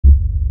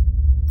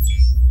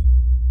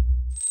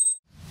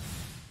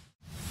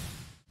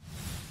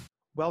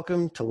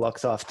Welcome to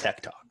Luxoft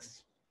Tech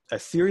Talks, a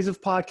series of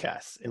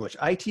podcasts in which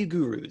IT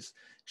gurus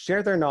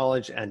share their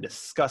knowledge and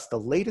discuss the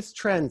latest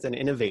trends and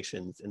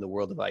innovations in the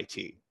world of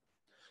IT.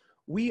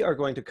 We are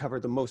going to cover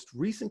the most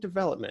recent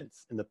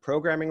developments in the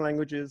programming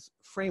languages,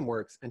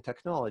 frameworks, and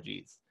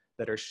technologies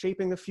that are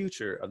shaping the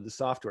future of the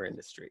software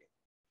industry.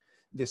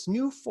 This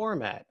new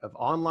format of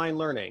online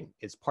learning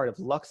is part of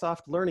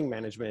Luxoft Learning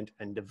Management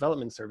and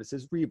Development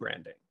Services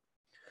rebranding.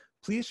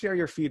 Please share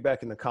your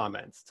feedback in the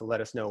comments to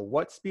let us know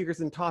what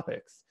speakers and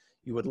topics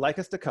you would like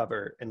us to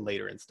cover in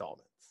later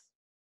installments.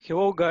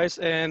 Hello guys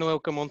and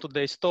welcome on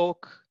today's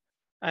talk.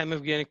 I'm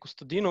Evgeni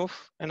Kostadinov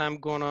and I'm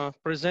gonna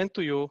present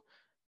to you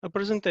a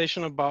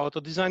presentation about the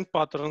design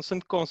patterns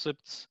and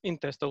concepts in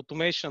test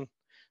automation.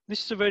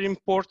 This is a very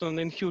important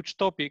and huge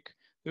topic.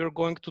 We are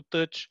going to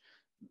touch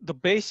the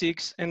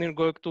basics and we're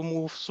going to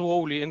move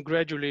slowly and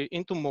gradually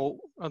into more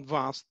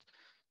advanced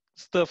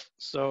stuff.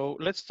 So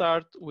let's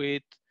start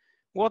with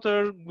what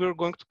we're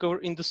going to cover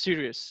in the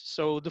series.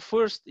 So the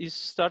first is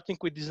starting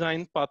with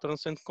design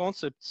patterns and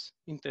concepts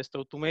in test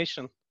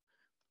automation.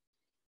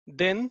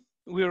 Then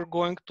we are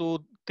going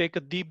to take a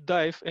deep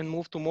dive and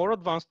move to more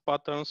advanced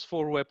patterns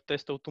for web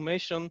test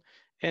automation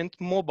and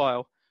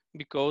mobile,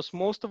 because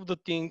most of the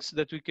things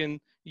that we can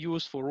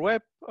use for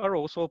web are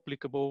also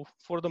applicable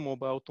for the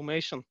mobile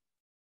automation.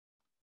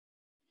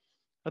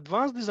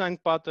 Advanced design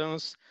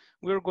patterns,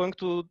 we're going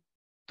to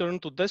turn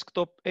to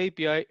desktop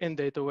API and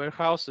data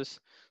warehouses.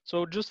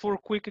 So just for a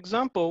quick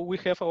example, we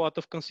have a lot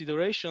of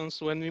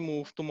considerations when we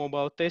move to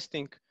mobile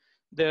testing.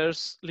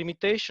 There's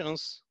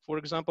limitations, for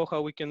example,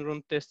 how we can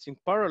run tests in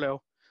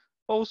parallel.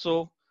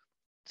 Also,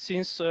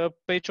 since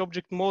page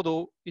object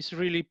model is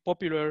really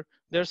popular,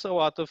 there's a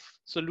lot of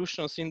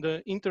solutions in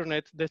the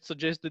internet that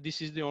suggest that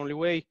this is the only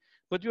way.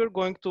 But we are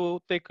going to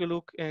take a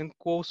look and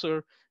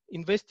closer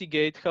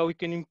investigate how we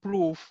can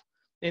improve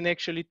and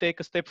actually take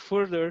a step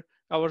further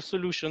our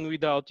solution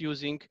without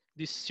using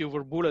this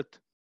silver bullet.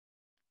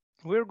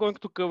 We're going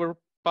to cover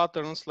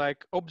patterns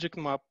like object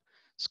map,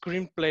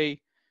 screenplay,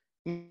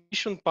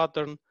 mission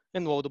pattern,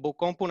 and loadable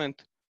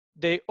component.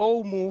 They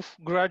all move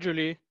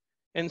gradually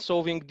and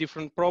solving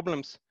different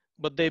problems,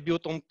 but they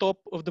build on top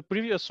of the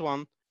previous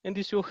one, and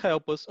this will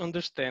help us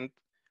understand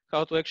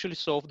how to actually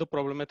solve the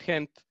problem at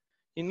hand.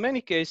 In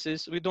many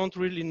cases, we don't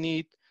really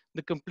need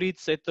the complete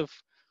set of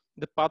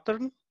the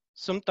pattern.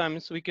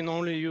 Sometimes we can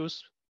only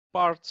use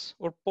parts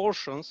or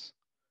portions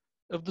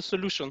of the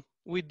solution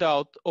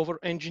without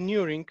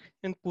over-engineering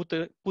and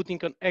putting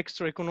an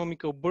extra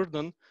economical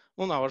burden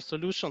on our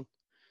solution.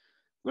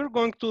 We're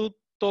going to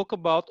talk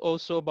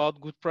also about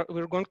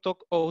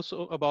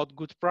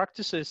good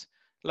practices,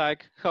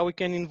 like how we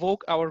can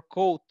invoke our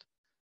code,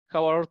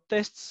 how our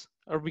tests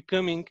are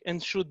becoming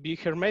and should be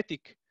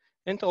hermetic,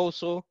 and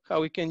also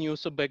how we can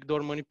use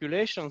backdoor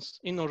manipulations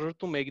in order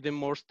to make them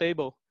more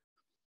stable.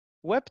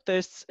 Web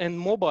tests and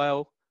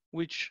mobile,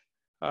 which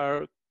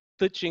are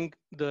touching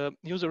the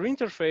user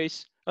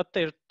interface,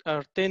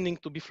 are tending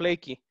to be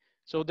flaky.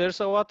 So there's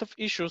a lot of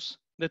issues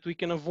that we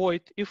can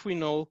avoid if we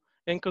know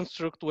and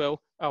construct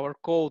well our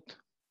code.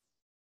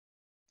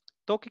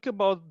 Talking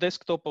about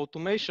desktop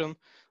automation,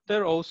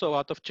 there are also a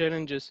lot of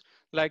challenges,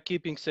 like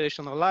keeping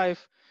session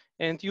alive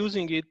and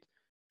using it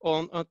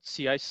on a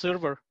CI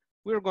server.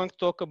 We're going to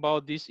talk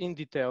about this in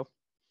detail.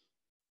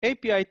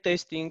 API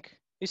testing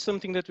is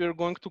something that we're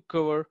going to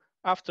cover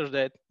after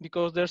that,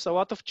 because there's a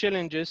lot of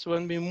challenges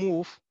when we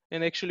move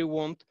and actually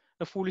want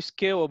a fully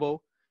scalable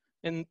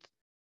and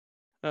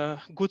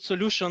good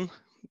solution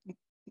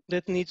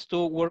that needs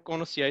to work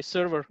on a CI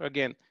server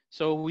again.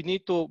 So we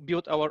need to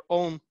build our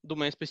own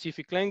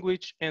domain-specific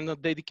language and a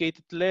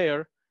dedicated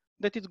layer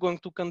that is going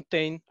to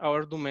contain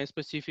our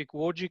domain-specific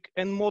logic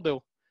and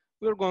model.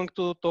 We're going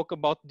to talk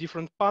about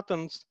different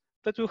patterns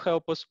that will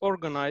help us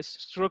organize,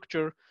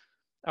 structure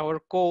our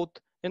code,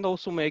 and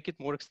also make it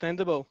more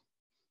extendable.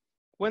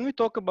 When we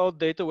talk about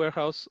data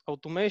warehouse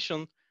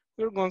automation,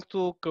 we're going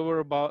to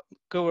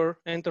cover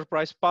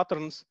enterprise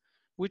patterns,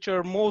 which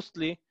are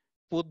mostly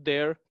put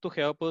there to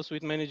help us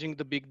with managing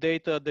the big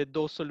data that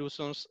those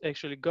solutions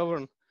actually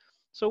govern.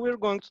 So we're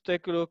going to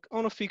take a look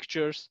on the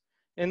fixtures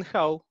and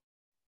how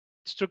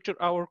to structure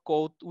our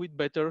code with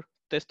better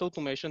test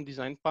automation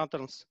design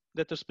patterns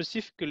that are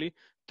specifically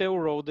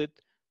tailored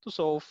to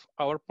solve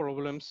our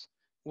problems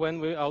when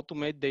we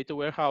automate data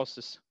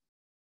warehouses.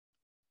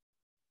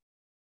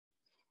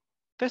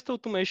 Test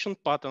automation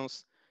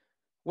patterns.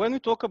 When we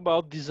talk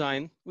about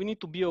design, we need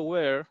to be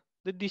aware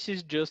that this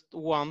is just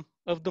one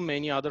of the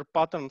many other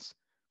patterns.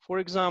 For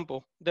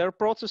example, there are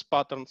process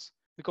patterns,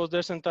 because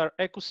there's an entire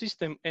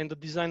ecosystem and the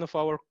design of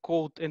our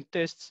code and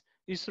tests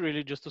is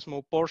really just a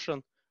small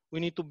portion.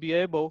 We need to be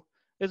able,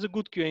 as a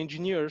good QA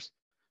engineers,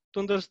 to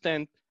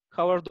understand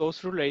how are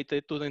those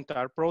related to the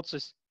entire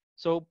process.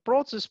 So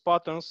process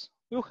patterns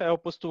will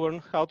help us to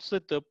learn how to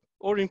set up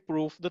or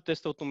improve the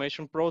test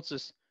automation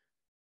process.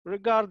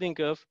 Regarding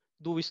of,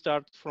 do we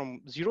start from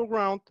zero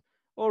ground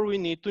or we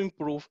need to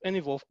improve and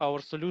evolve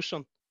our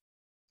solution?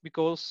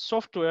 Because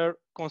software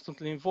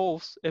constantly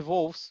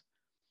evolves,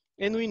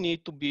 and we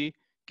need to be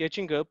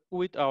catching up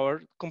with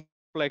our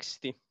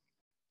complexity.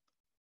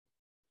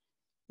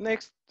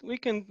 Next, we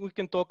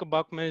can talk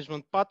about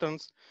management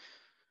patterns,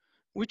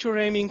 which are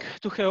aiming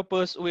to help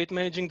us with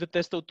managing the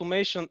test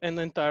automation and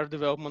the entire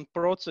development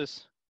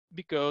process,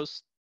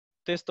 because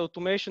test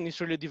automation is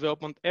really a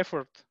development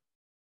effort,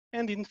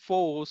 and it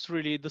follows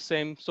really the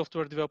same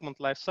software development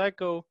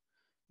lifecycle,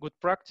 good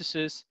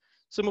practices.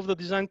 Some of the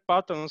design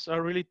patterns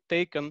are really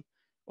taken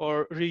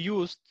or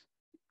reused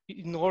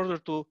in order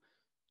to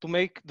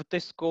make the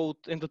test code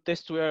and the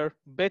testware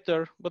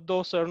better, but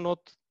those are not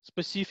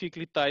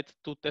specifically tied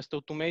to test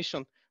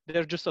automation.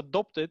 They're just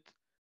adopted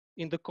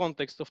in the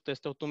context of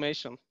test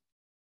automation.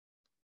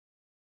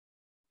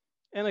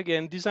 And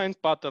again, design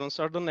patterns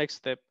are the next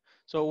step.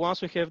 So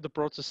once we have the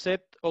process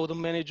set, all the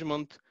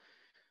management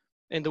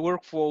and the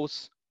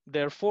workflows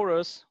there for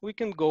us, we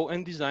can go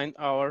and design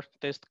our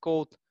test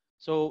code.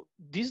 So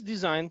this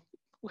design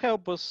will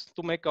help us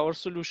to make our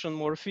solution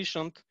more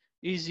efficient,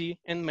 easy,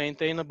 and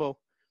maintainable.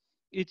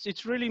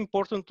 It's really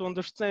important to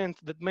understand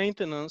that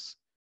maintenance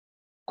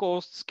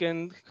costs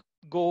can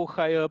go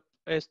high up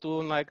as to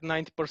like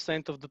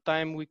 90% of the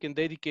time we can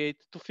dedicate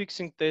to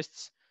fixing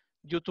tests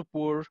due to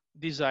poor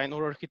design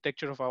or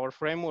architecture of our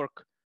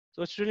framework.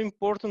 So it's really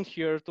important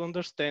here to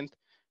understand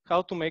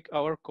how to make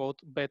our code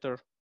better.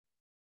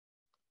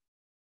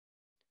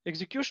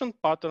 Execution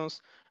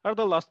patterns are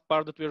the last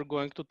part that we're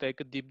going to take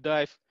a deep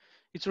dive.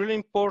 It's really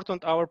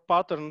important our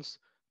patterns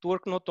to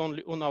work not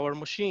only on our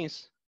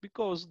machines,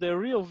 because their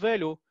real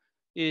value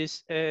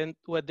is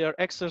when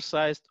they're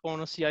exercised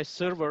on a CI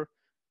server,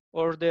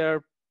 or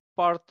they're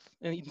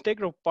an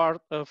integral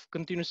part of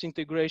continuous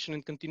integration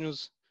and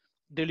continuous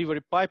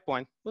delivery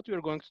pipeline. But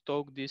we're going to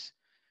talk this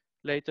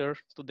later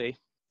today.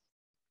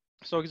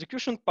 So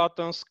execution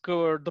patterns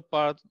cover the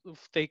part of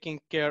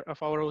taking care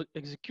of our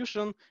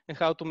execution and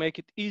how to make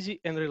it easy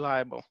and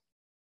reliable.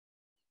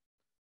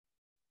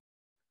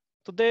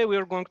 Today, we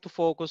are going to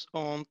focus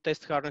on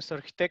test harness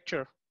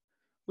architecture.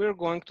 We are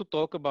going to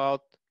talk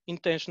about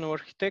intentional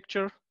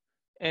architecture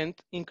and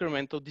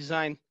incremental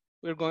design.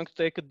 We're going to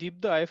take a deep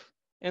dive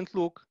and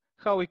look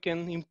how we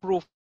can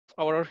improve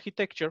our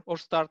architecture or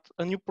start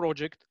a new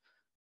project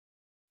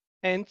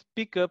and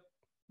pick up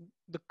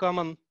the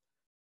common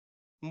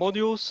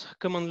modules,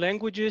 common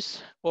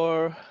languages,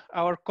 or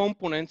our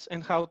components,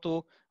 and how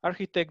to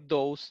architect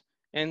those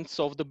and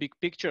solve the big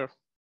picture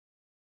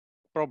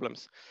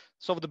problems.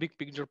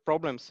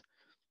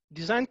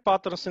 Design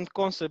patterns and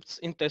concepts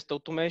in test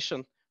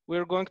automation.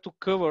 We're going to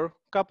cover a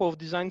couple of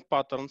design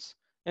patterns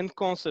and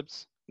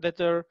concepts that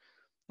are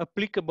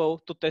applicable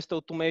to test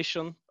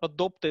automation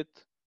adopted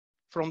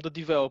from the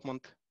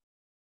development.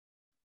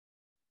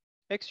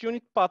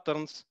 xUnit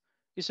patterns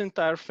is an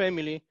entire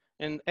family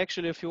and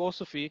actually a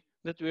philosophy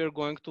that we are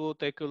going to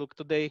take a look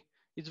today.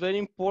 It's very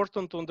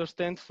important to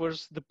understand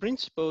first the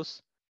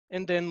principles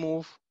and then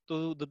move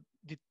to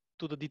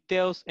the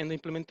details and the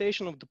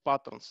implementation of the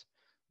patterns,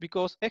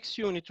 because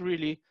xUnit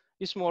really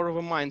is more of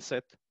a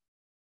mindset.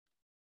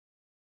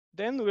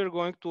 Then we're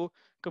going to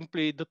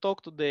complete the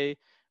talk today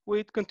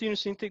with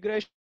continuous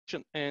integration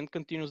and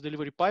continuous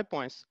delivery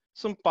pipelines,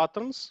 some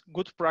patterns,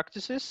 good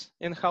practices,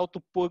 and how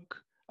to plug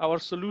our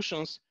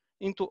solutions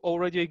into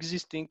already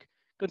existing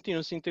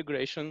continuous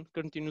integration,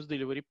 continuous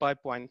delivery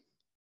pipeline.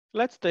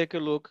 Let's take a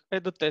look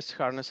at the test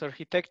harness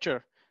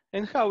architecture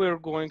and how we're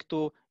going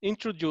to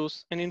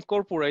introduce and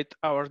incorporate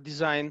our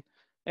design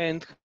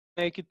and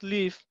make it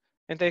live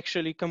and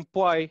actually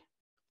comply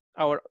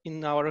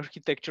in our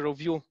architectural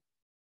view.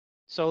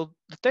 So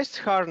the test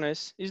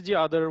harness is the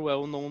other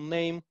well-known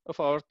name of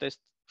our test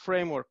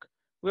framework.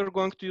 We're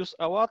going to use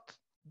a lot,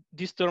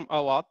 this term a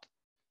lot,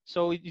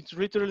 so it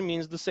literally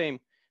means the same.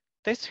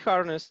 Test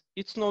harness,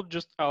 it's not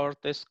just our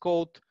test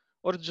code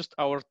or just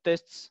our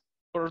tests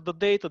or the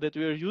data that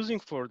we are using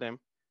for them.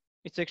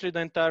 It's actually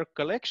the entire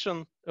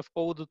collection of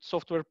all the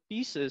software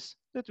pieces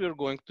that we're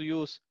going to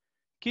use.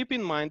 Keep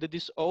in mind that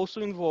this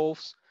also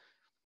involves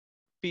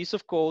piece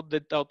of code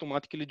that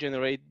automatically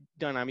generate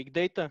dynamic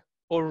data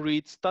or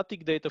read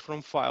static data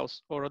from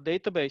files or a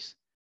database.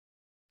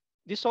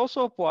 This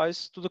also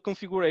applies to the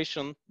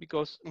configuration,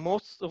 because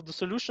most of the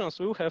solutions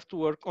will have to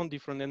work on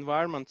different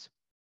environments.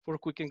 For a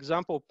quick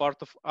example,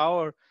 part of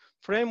our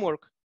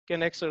framework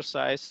can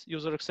exercise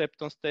user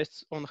acceptance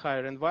tests on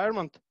higher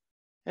environment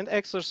and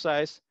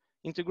exercise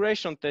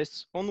integration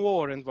tests on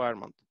lower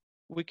environment.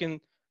 We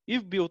can,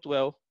 if built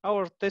well,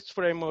 our test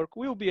framework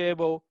will be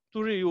able to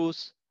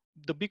reuse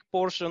the big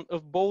portion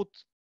of both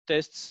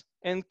tests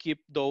and keep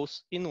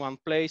those in one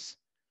place.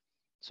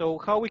 So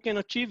how we can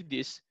achieve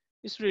this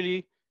is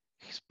really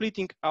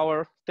splitting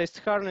our test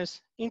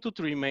harness into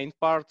three main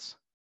parts.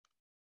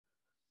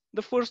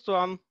 The first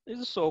one is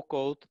the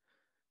so-called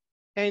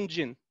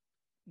engine.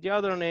 The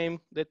other name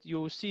that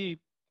you see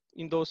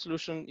in those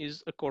solutions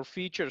is a core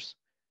features.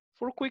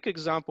 For a quick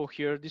example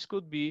here, this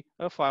could be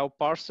a file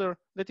parser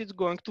that is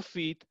going to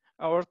feed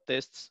our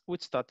tests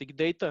with static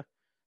data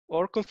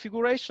or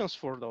configurations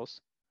for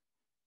those.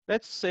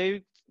 Let's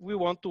say we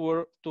want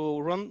to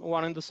run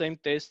one and the same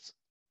tests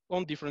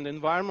on different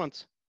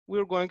environments.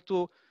 We're going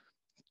to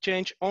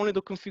change only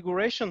the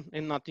configuration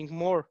and nothing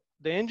more.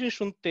 the engine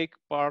should take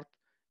part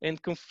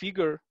and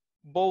configure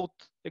both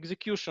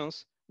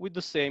executions with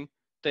the same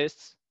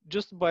tests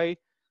just by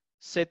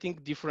setting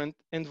different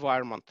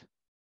environment.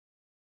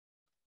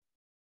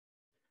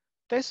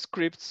 Test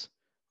scripts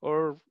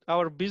or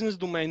our business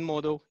domain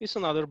model is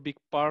another big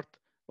part,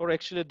 or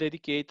actually a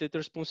dedicated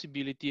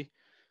responsibility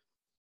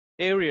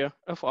area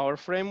of our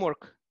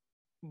framework.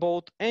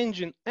 Both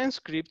engine and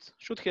script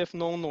should have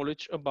no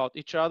knowledge about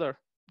each other.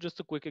 Just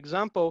a quick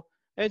example,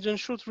 engine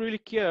should really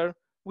care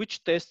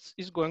which tests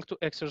is going to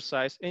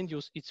exercise and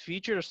use its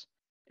features.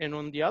 And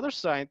on the other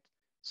side,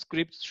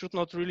 scripts should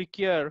not really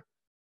care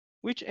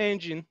which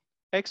engine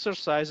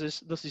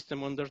exercises the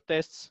system under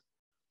tests.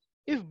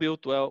 If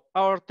built well,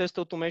 our test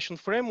automation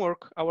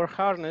framework, our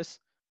harness,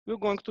 we're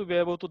going to be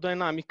able to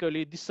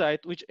dynamically decide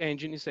which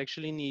engine is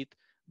actually needed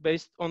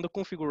based on the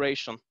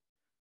configuration.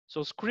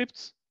 So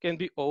scripts can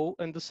be all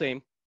and the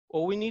same.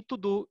 All we need to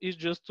do is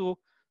just to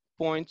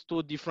point to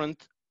a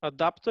different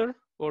adapter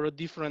or a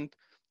different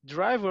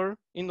driver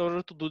in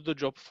order to do the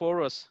job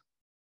for us.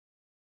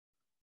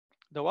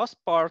 The last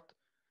part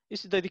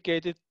is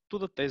dedicated to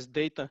the test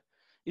data.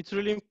 It's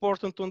really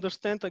important to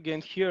understand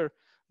again here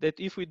that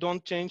if we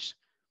don't change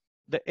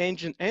the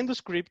engine and the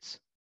scripts,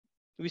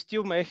 we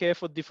still may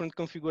have a different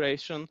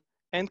configuration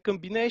and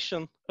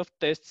combination of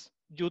tests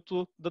due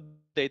to the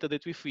data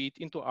that we feed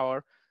into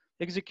our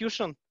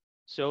execution.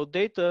 So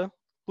data,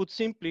 put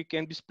simply,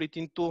 can be split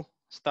into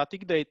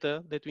static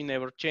data that we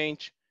never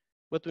change,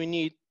 but we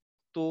need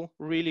to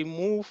really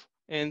move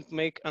and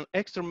make an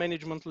extra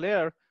management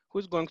layer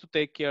who's going to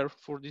take care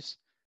for this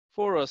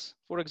for us.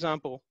 For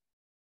example,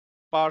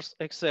 parse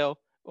Excel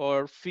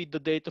or feed the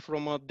data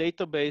from a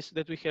database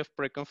that we have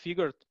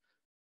pre-configured.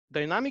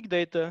 Dynamic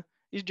data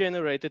is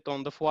generated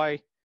on the fly.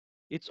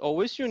 It's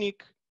always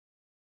unique.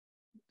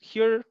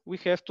 Here we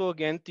have to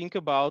again think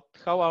about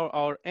how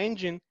our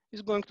engine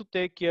is going to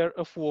take care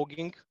of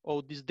logging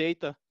all this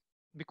data,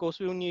 because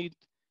we'll need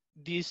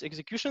these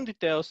execution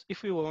details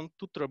if we want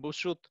to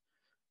troubleshoot.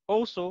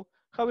 Also,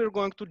 how we're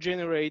going to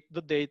generate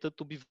the data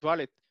to be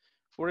valid.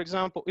 For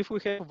example, if we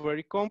have a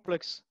very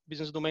complex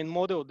business domain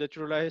model that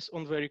relies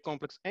on very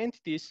complex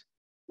entities,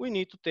 we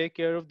need to take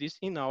care of this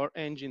in our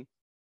engine.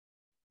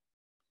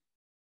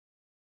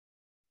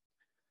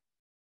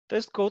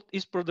 Test code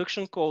is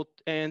production code,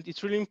 and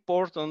it's really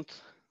important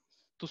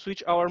to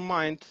switch our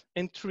mind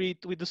and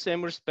treat with the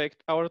same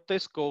respect our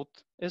test code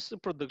as a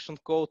production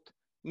code,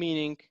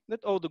 meaning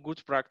that all the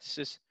good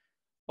practices,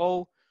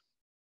 all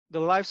the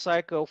life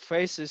cycle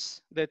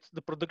phases that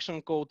the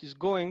production code is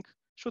going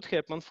should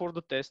happen for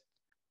the test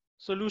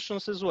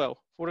solutions as well.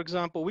 For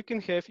example, we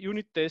can have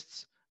unit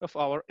tests of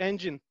our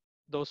engine.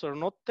 Those are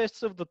not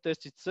tests of the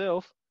test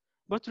itself,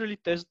 but really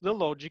test the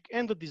logic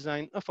and the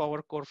design of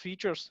our core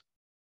features.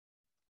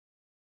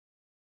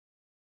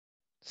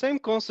 Same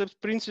concepts,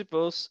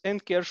 principles,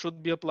 and care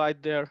should be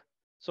applied there.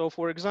 So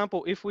for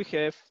example, if we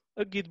have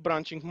a Git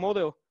branching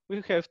model,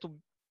 we have to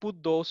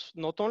put those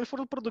not only for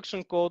the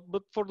production code,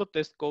 but for the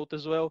test code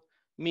as well,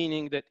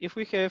 meaning that if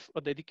we have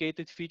a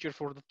dedicated feature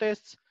for the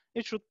tests,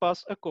 it should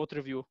pass a code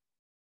review.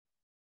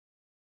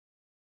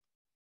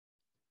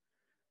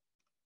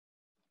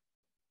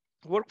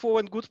 Workflow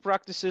and good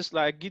practices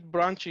like Git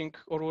branching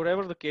or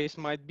whatever the case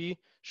might be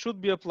should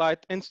be applied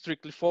and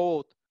strictly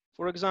followed.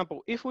 For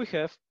example, if we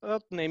have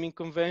a naming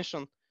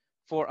convention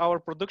for our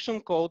production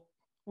code,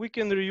 we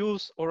can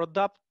reuse or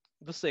adapt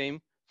the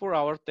same for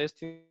our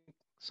testing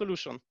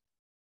solution.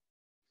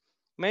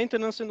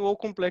 Maintenance and low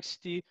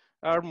complexity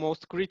are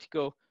most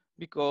critical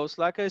because,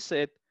 like I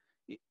said,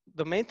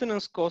 the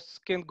maintenance costs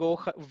can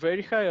go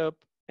very high up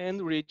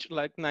and reach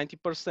like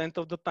 90%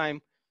 of the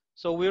time.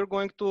 So we're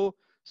going to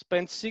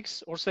spend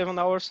 6 or 7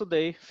 hours a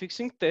day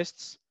fixing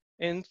tests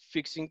and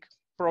fixing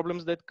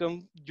problems that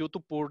come due to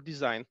poor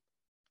design.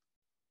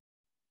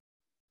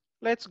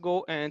 Let's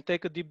go and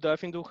take a deep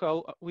dive into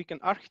how we can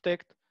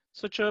architect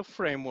such a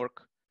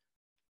framework.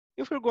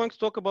 If we're going to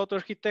talk about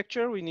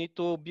architecture, we need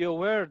to be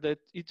aware that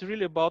it's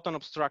really about an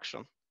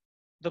abstraction.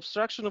 The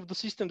abstraction of the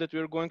system that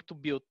we're going to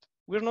build.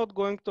 We're not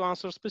going to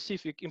answer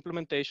specific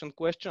implementation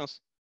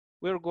questions.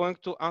 We're going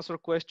to answer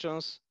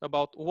questions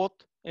about what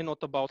and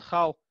not about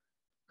how.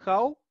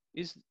 How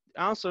is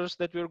answers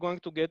that we're going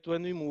to get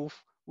when we move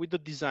with the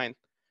design.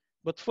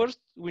 But first,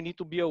 we need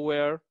to be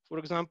aware, for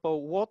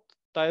example, what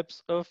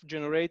types of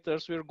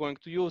generators we're going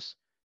to use.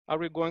 Are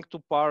we going to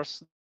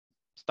parse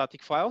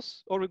static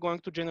files, or are we going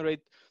to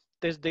generate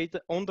test data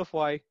on the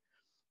fly?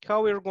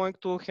 How we're going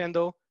to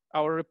handle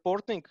our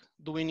reporting?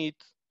 Do we need,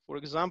 for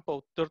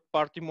example,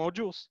 third-party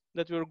modules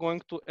that we're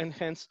going to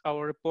enhance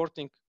our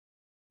reporting?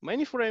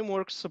 Many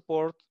frameworks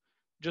support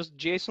just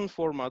JSON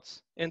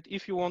formats, and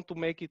if you want to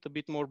make it a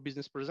bit more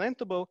business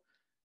presentable,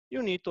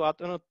 you need to add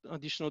an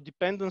additional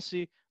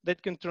dependency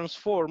that can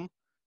transform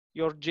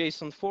your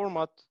JSON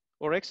format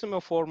or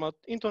XML format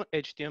into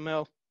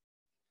HTML.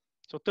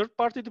 So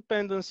third-party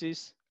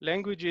dependencies,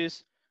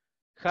 languages,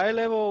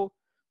 high-level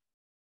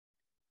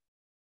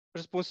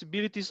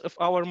responsibilities of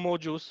our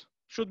modules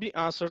should be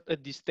answered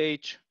at this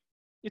stage.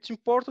 It's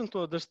important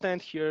to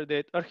understand here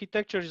that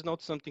architecture is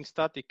not something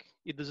static.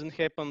 It doesn't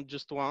happen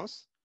just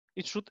once.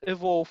 It should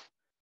evolve,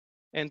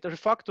 and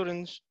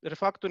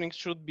refactoring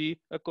should be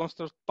a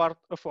constant part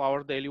of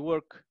our daily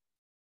work.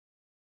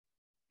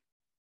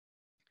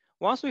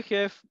 Once we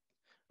have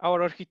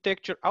our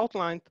architecture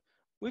outlined,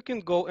 we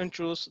can go and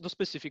choose the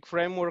specific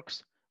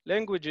frameworks,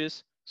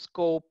 languages,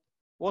 scope,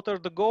 what are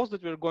the goals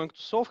that we're going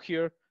to solve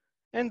here,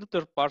 and the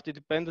third-party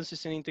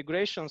dependencies and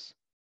integrations.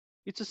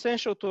 It's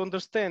essential to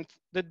understand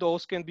that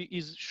those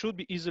should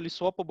be easily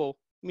swappable,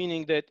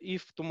 meaning that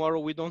if tomorrow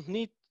we don't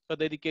need a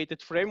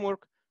dedicated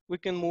framework, we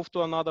can move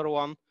to another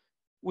one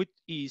with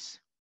ease.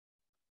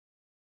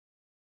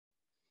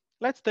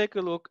 Let's take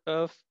a look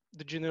at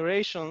the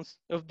generations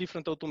of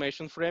different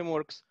automation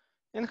frameworks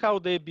and how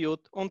they build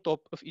on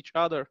top of each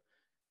other.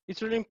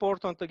 It's really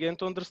important again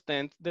to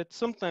understand that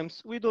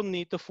sometimes we don't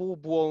need a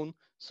full-blown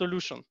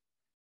solution.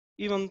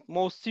 Even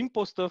most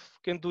simple stuff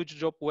can do its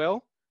job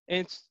well,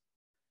 and its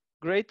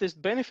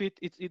greatest benefit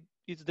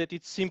is that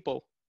it's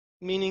simple,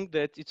 meaning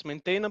that it's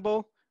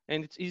maintainable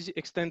and it's easy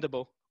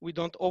extendable. We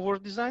don't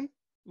over-design,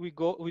 we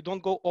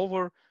don't go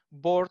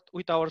overboard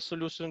with our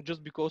solution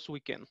just because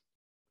we can.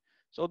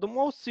 So the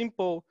most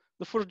simple,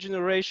 the first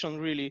generation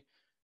really,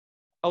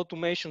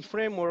 automation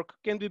framework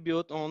can be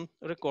built on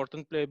record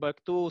and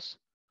playback tools.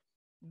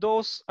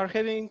 Those are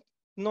having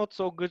not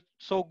so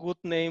good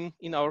name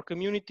in our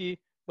community,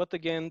 but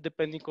again,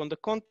 depending on the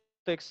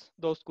context,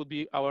 those could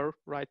be our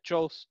right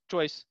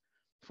choice.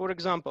 For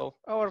example,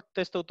 our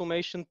test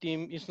automation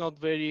team is not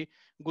very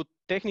good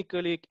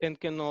technically and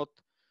cannot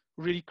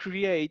really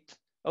create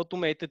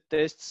automated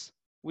tests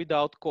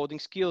without coding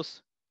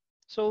skills.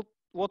 So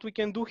what we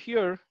can do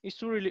here is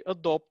to really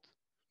adopt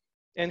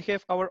and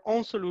have our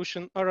own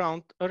solution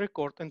around a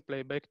record and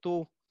playback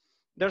tool.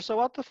 There's a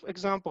lot of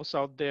examples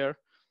out there,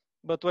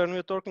 but when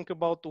we're talking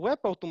about web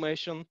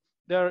automation,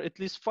 there are at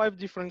least 5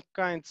 different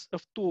kinds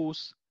of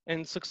tools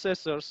and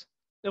successors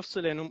of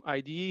Selenium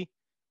IDE,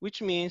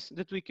 which means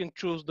that we can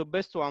choose the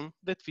best one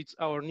that fits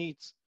our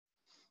needs.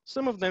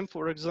 Some of them,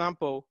 for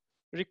example,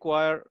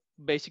 require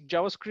basic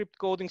JavaScript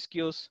coding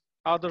skills,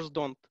 others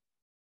don't.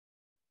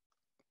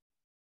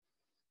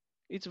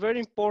 It's very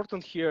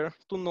important here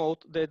to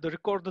note that the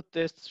recorded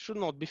tests should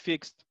not be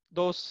fixed.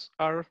 Those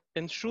are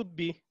and should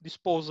be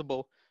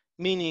disposable,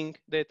 meaning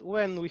that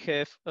when we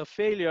have a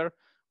failure,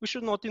 we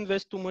should not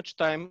invest too much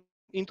time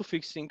into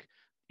fixing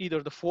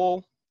either the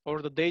flow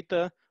or the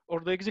data or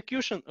the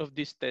execution of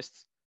these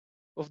tests,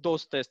 of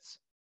those tests.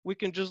 We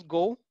can just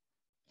go,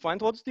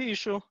 find what's the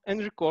issue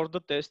and record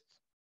the test.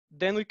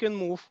 Then we can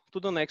move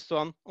to the next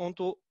one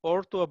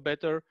or to a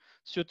better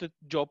suited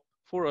job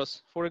for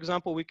us. For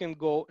example, we can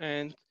go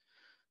and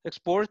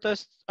exploratory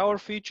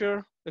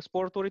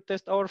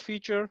test our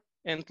feature,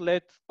 and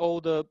let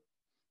all the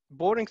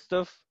boring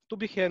stuff to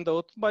be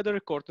handled by the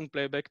record and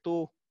playback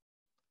tool.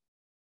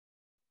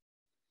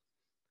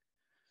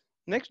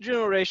 Next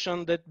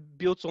generation that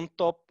builds on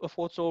top of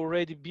what's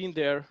already been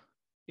there,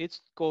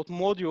 it's called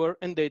modular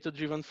and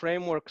data-driven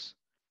frameworks.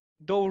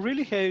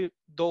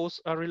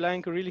 Those are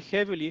relying really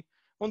heavily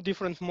on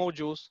different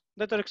modules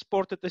that are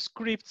exported as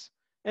scripts,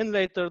 and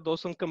later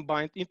those are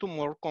combined into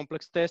more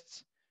complex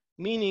tests,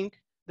 meaning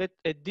that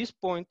at this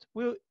point,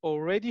 we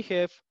already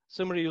have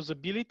some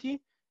reusability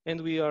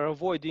and we are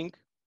avoiding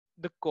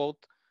the code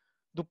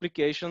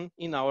duplication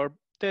in our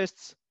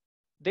tests.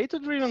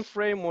 Data-driven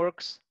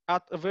frameworks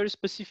add a very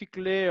specific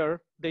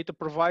layer data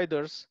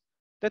providers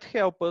that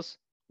help us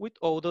with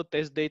all the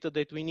test data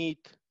that we need.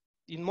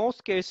 In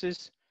most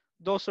cases,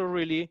 those are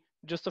really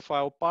just a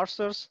file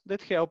parsers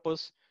that help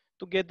us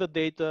to get the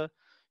data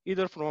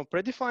either from a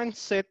predefined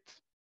set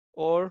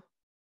or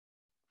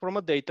from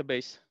a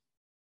database.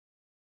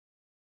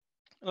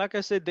 Like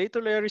I said, data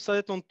layer is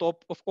added on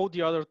top of all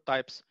the other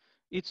types.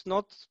 It's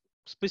not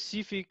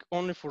specific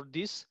only for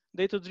this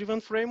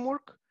data-driven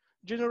framework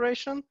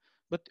generation,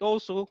 but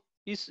also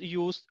is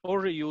used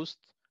or reused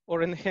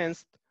or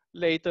enhanced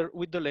later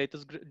with the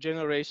latest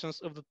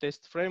generations of the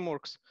test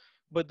frameworks.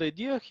 But the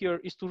idea here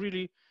is to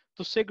really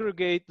to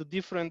segregate the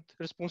different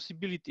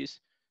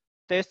responsibilities.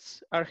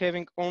 Tests are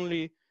having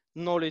only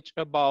knowledge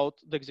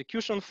about the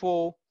execution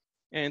flow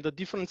and the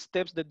different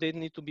steps that they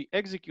need to be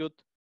executed,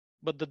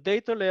 but the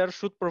data layer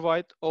should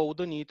provide all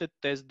the needed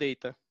test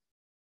data.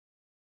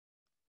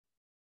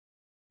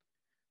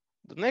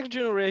 The next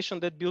generation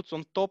that builds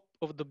on top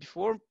of the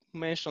before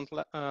mentioned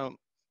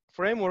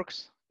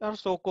frameworks are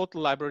so-called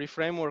library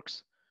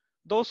frameworks.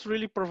 Those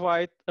really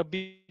provide a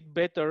bit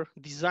better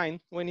design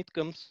when it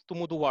comes to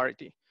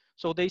modularity.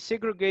 So they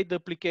segregate the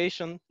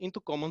application into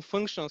common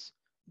functions.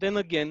 Then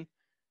again,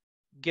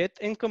 get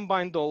and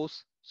combine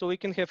those so we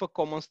can have a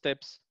common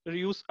steps,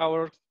 reuse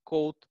our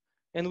code,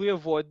 and we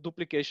avoid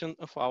duplication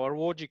of our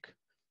logic.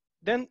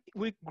 Then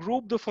we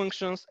group the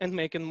functions and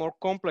make it more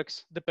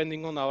complex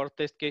depending on our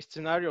test case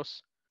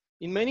scenarios.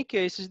 In many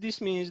cases,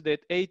 this means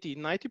that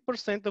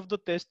 80–90% of the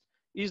test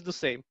is the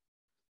same.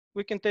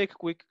 We can take a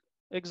quick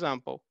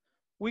example.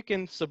 We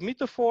can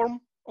submit a form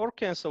or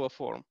cancel a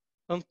form.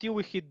 Until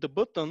we hit the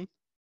button,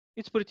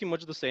 it's pretty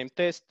much the same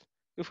test.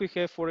 if we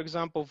have, for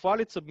example,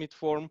 valid submit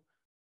form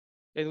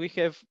and we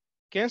have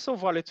cancel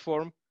valid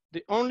form,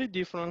 the only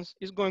difference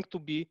is going to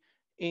be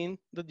in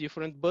the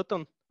different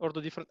button or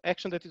the different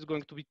action that is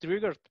going to be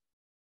triggered.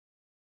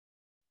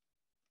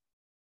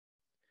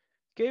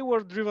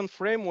 Keyword-driven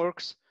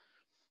frameworks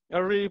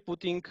are really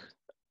putting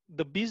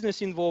the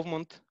business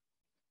involvement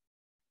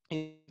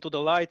into the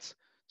lights.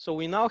 So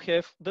we now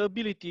have the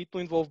ability to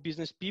involve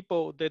business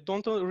people that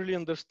don't really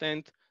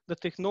understand the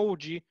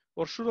technology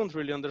or shouldn't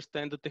really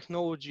understand the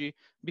technology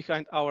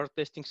behind our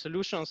testing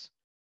solutions.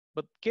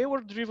 But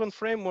keyword-driven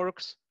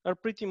frameworks are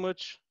pretty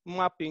much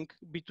mapping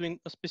between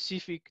a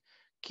specific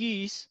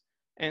keys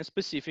and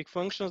specific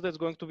functions that's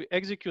going to be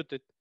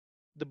executed.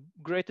 The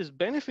greatest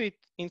benefit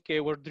in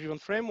keyword-driven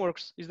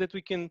frameworks is that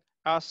we can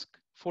ask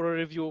for a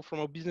review from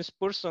a business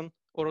person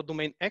or a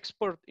domain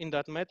expert in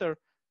that matter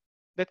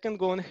that can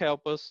go and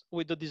help us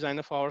with the design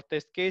of our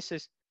test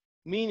cases,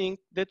 meaning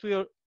that we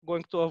are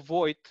going to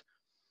avoid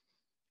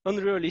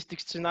unrealistic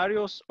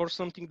scenarios or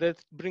something that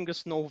brings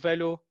us no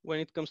value when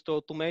it comes to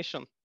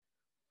automation.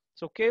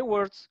 So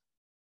keywords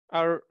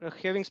are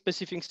having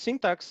specific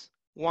syntax.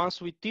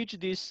 Once we teach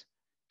this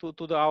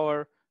to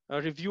our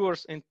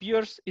reviewers and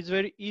peers, it's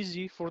very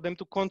easy for them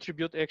to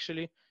contribute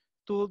actually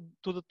to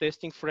the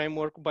testing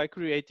framework by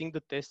creating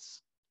the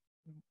tests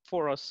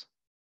for us.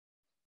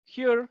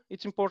 Here,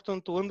 it's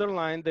important to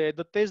underline that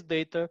the test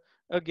data,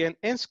 again,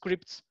 and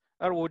scripts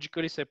are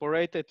logically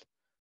separated.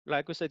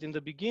 Like we said in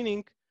the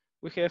beginning,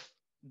 we have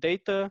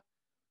data,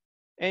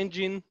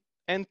 engine,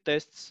 and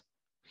tests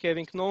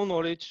having no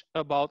knowledge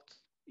about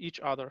each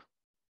other.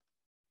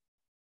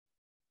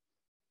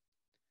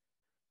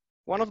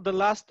 One of the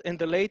last and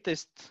the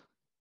latest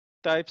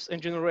types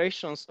and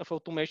generations of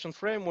automation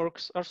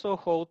frameworks are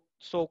so-called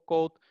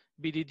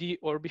BDD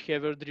or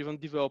behavior-driven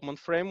development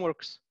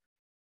frameworks.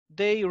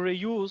 They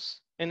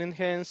reuse and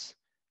enhance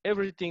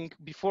everything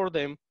before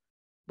them,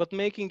 but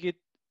making it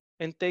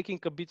and taking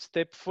a bit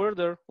step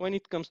further when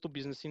it comes to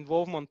business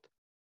involvement.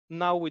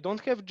 Now we don't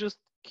have just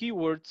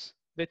keywords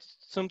that's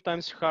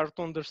sometimes hard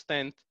to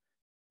understand,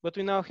 but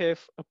we now have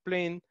a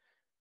plain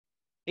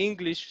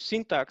English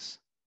syntax.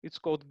 It's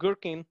called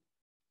gherkin.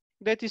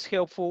 That is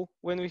helpful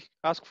when we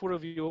ask for a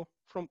view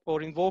from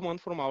or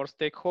involvement from our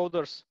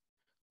stakeholders.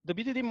 The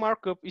BDD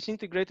markup is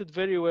integrated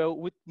very well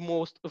with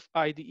most of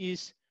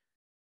IDEs,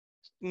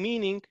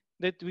 meaning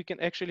that we can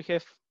actually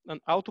have an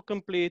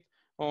autocomplete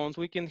and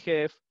we can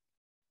have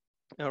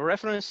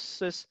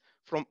references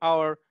from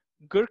our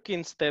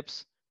gherkin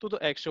steps to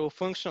the actual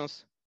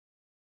functions.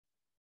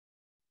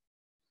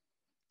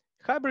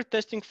 Hybrid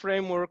testing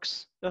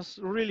frameworks is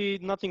really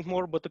nothing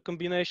more but a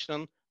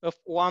combination of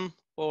one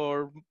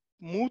or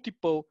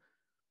multiple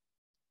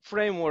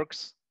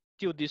frameworks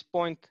till this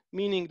point,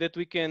 meaning that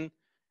we can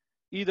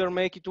either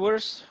make it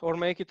worse or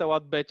make it a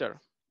lot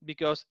better,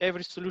 because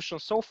every solution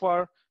so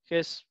far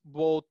has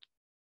both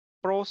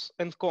pros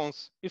and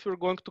cons. If we're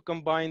going to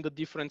combine the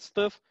different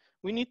stuff,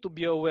 we need to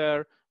be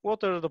aware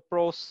what are the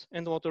pros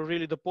and what are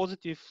really the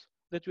positives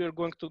that we are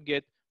going to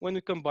get when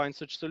we combine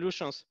such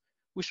solutions.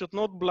 We should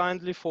not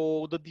blindly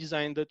follow the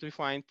design that we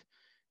find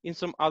in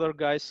some other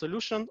guy's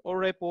solution or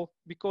repo,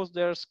 because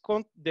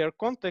their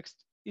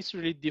context is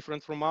really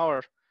different from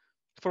ours.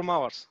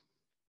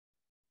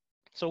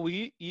 So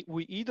we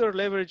either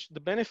leverage the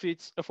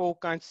benefits of all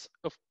kinds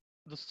of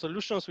the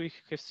solutions we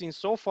have seen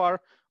so far,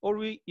 or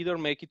we either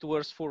make it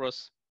worse for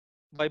us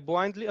by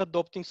blindly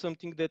adopting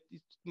something that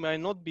it might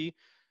not be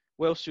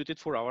well suited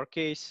for our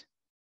case.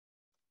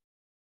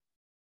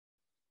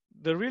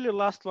 The really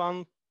last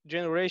one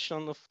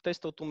generation of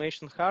test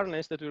automation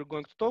harness that we're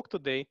going to talk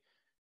today,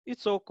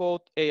 it's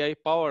so-called AI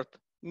powered,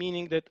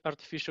 meaning that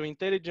artificial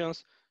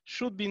intelligence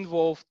should be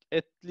involved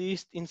at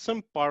least in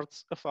some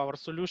parts of our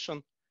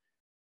solution.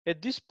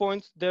 At this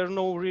point, there are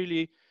no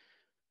really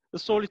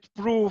solid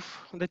proof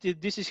that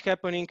this is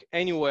happening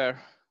anywhere.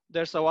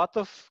 There's a lot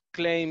of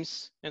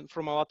claims and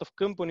from a lot of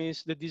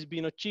companies that this has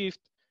been achieved,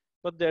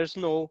 but there's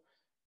no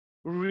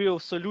real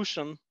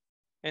solution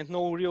and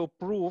no real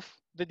proof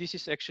that this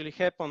is actually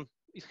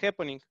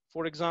happening.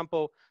 For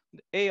example,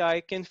 the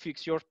AI can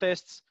fix your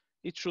tests.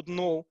 It should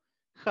know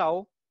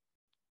how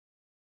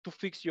to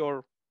fix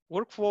your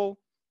workflow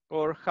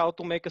or how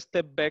to make a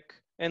step back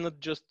and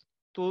adjust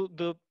to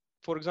the,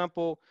 for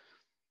example,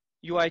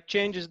 UI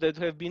changes that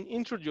have been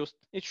introduced.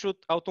 It should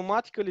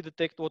automatically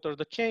detect what are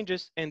the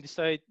changes and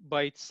decide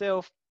by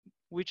itself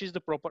which is the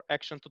proper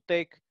action to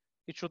take.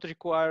 It should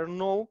require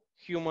no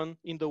human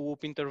in the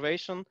loop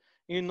intervention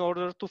in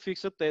order to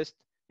fix a test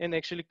and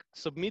actually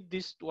submit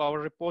this to our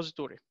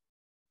repository.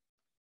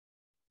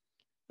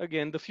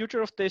 Again, the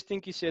future of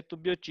testing is yet to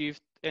be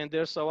achieved, and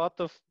there's a lot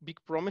of big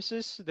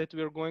promises that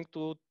we're going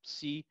to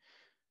see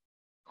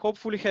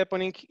hopefully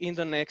happening in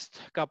the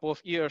next couple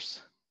of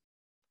years.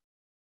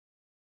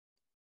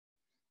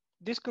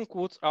 This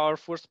concludes our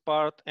first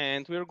part,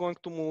 and we're going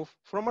to move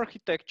from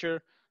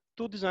architecture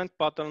to design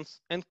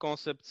patterns and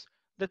concepts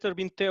that are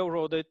being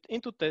tailor-roaded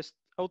into test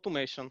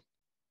automation.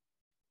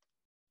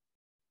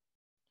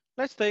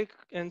 Let's take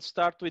and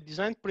start with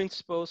design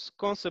principles,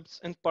 concepts,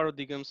 and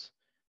paradigms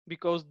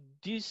because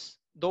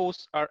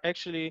those are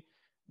actually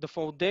the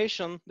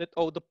foundation that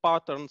all the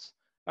patterns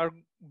are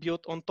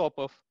built on top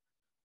of.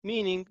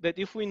 Meaning that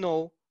if we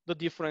know the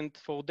different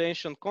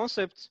foundation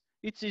concepts,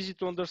 it's easy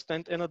to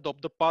understand and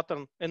adopt the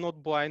pattern and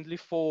not blindly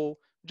follow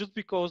just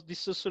because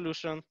this is a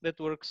solution that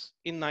works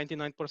in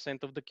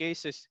 99% of the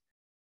cases.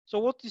 So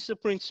what is a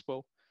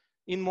principle?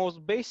 In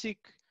most basic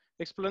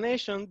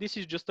explanation, this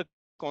is just a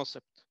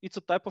concept. It's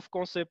a type of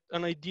concept,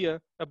 an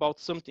idea about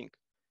something,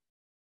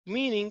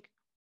 meaning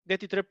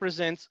that it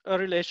represents a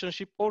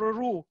relationship or a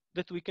rule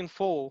that we can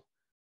follow.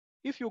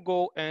 If you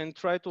go and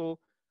try to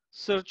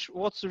search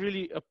what's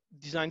really a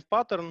design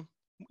pattern,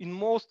 in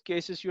most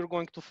cases, you're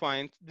going to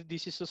find that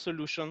this is a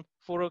solution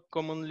for a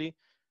commonly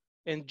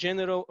and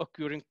general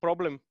occurring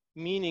problem,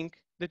 meaning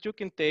that you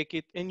can take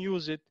it and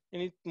use it,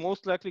 and it's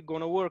most likely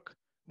gonna work.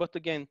 But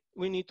again,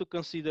 we need to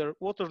consider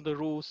what are the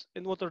rules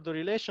and what are the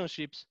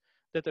relationships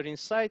that are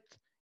inside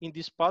in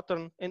this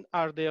pattern, and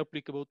are they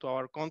applicable to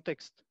our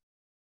context.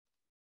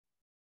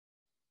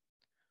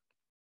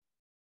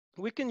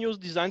 We can use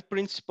design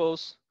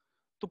principles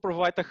to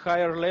provide a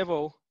higher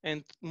level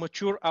and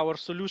mature our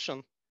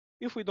solution.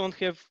 If we don't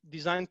have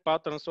design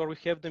patterns or we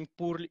have them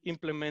poorly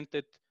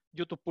implemented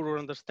due to poor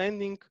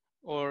understanding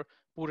or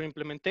poor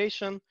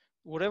implementation,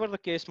 whatever the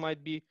case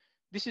might be,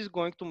 this is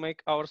going to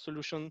make our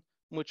solution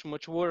much,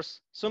 much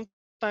worse.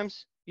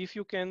 Sometimes, if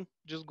you can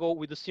just go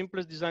with the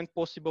simplest design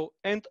possible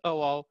and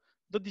allow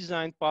the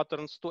design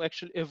patterns to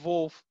actually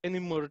evolve and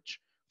emerge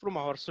from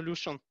our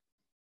solution.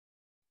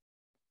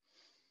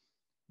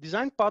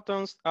 Design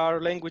patterns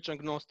are language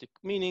agnostic,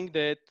 meaning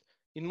that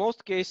in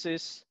most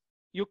cases,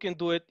 you can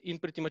do it in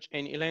pretty much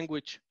any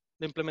language.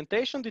 The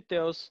implementation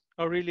details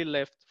are really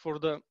left for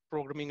the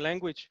programming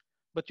language,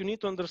 but you need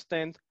to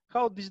understand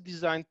how this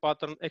design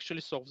pattern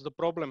actually solves the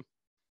problem.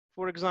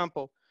 For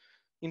example,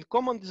 in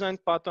common design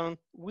pattern,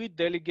 we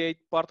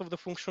delegate part of the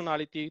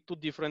functionality to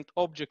different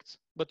objects,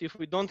 but if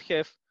we don't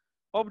have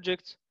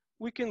objects,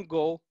 we can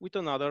go with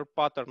another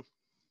pattern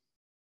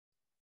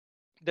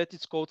that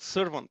is called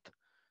servant.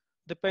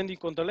 Depending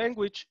on the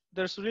language,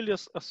 there's really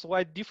a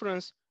slight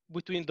difference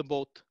between the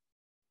both.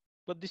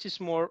 But this is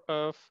more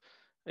of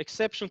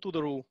exception to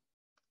the rule.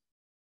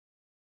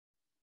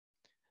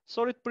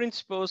 Solid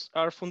principles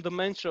are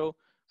fundamental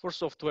for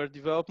software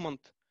development.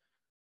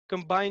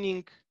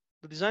 Combining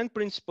the design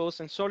principles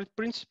and solid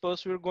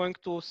principles, we're going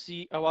to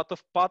see a lot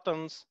of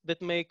patterns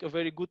that make a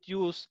very good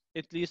use,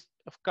 at least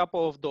a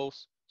couple of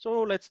those.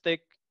 So let's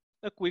take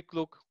a quick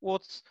look.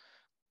 What's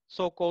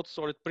so-called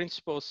solid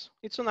principles?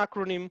 It's an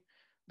acronym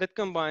that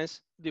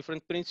combines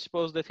different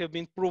principles that have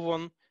been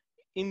proven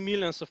in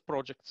millions of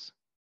projects.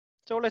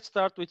 So let's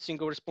start with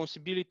single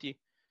responsibility.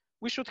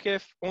 We should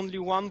have only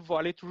one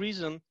valid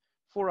reason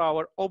for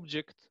our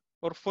object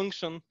or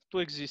function to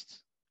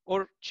exist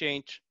or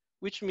change,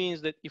 which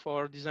means that if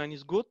our design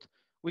is good,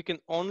 we can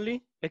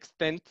only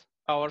extend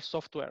our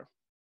software.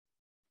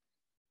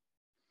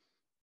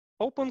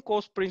 Open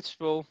code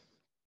principle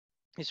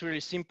is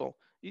really simple,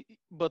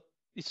 but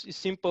it's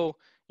simple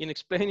in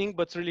explaining,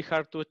 but it's really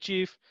hard to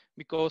achieve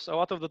because a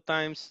lot of the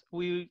times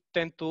we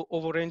tend to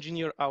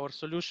over-engineer our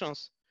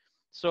solutions.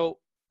 So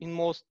in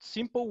most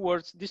simple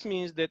words, this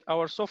means that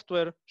our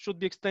software should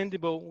be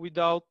extendable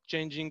without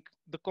changing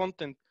the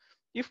content.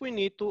 If we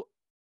need to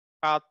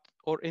add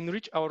or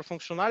enrich our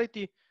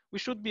functionality, we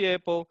should be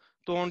able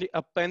to only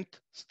append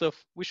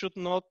stuff. We should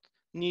not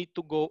need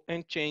to go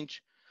and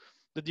change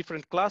the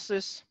different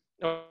classes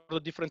or the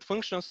different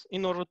functions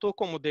in order to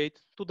accommodate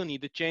to the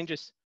needed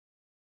changes.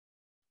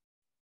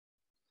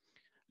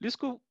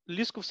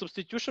 Liskov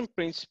substitution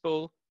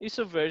principle is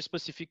a very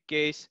specific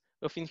case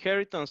of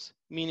inheritance,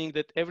 meaning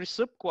that every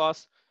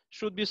subclass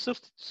should be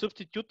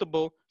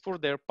substitutable for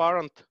their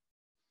parent.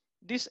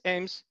 This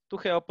aims to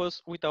help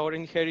us with our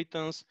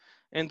inheritance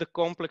and the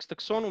complex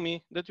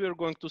taxonomy that we are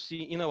going to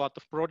see in a lot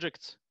of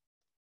projects.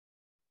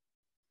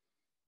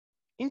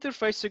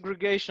 Interface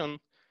segregation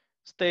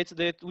states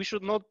that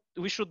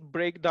we should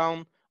break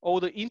down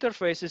all the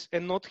interfaces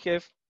and not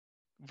have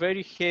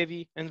very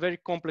heavy and very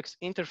complex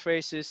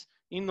interfaces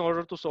in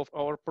order to solve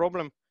our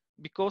problem,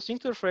 because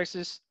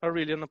interfaces are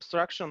really an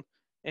abstraction,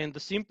 and the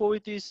simpler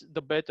it is,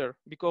 the better,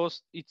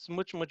 because it's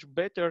much, much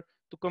better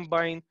to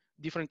combine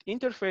different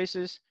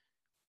interfaces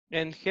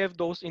and have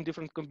those in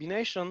different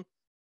combination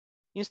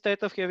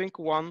instead of having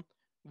one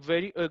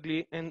very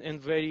ugly and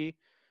very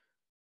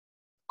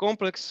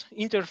complex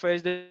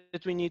interface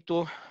that we need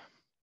to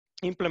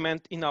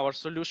implement in our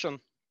solution.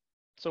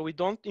 So we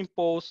don't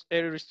impose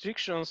any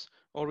restrictions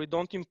or we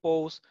don't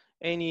impose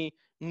any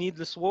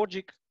needless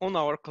logic on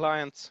our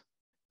clients.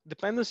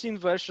 Dependency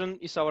inversion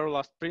is our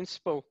last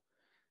principle.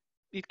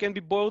 It can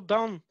be boiled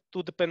down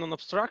to depend on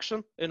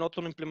abstraction and not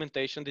on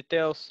implementation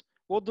details.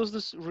 What does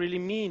this really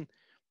mean?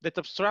 That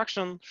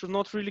abstraction should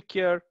not really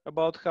care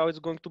about how it's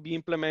going to be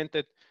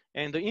implemented,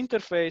 and the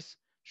interface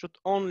should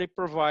only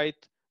provide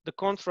the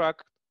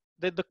contract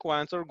that the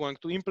clients are going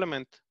to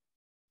implement.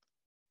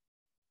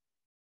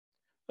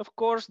 Of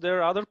course, there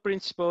are other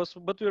principles,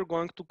 but we are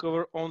going to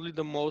cover only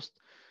the most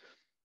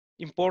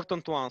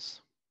important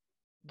ones.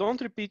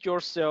 Don't repeat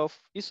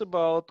yourself is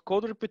about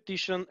code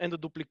repetition and the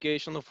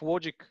duplication of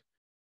logic.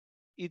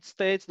 It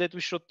states that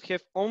we should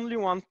have only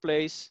one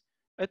place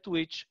at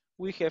which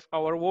we have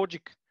our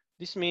logic.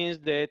 This means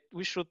that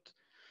we should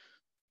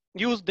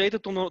use data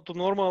to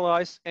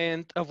normalize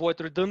and avoid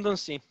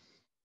redundancy.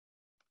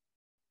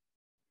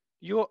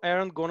 You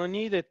aren't gonna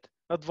need it.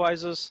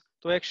 Advise us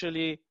to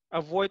actually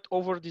avoid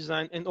over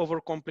design and over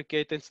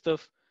complicated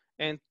stuff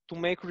and to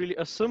make really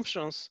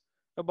assumptions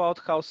about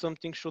how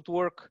something should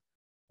work.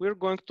 We're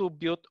going to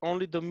build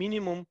only the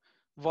minimum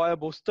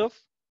viable stuff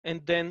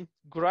and then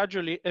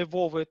gradually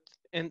evolve it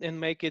and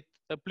make it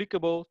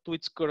applicable to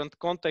its current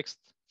context,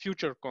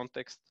 future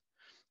context.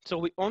 So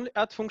we only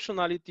add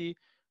functionality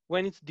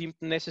when it's deemed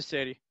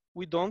necessary.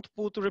 We don't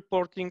put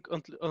reporting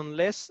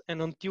unless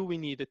and until we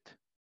need it.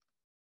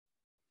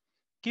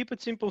 Keep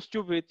it simple,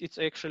 stupid, it's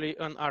actually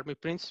an army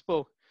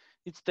principle.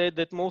 It states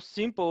that most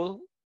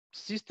simple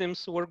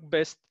systems work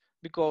best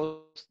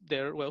because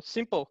they're, well,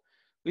 simple.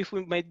 If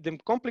we make them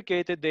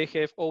complicated, they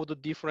have all the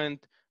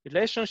different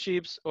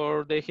relationships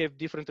or they have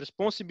different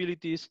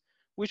responsibilities,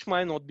 which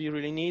might not be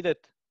really needed.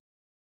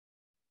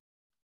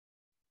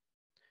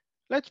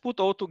 Let's put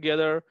all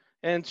together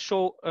and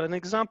show an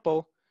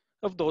example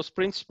of those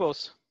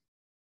principles.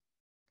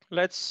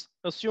 Let's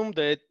assume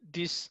that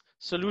this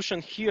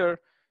solution here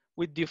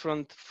with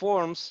different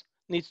forms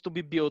needs to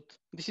be built.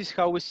 This is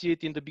how we see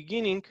it in the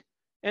beginning,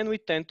 and we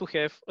tend to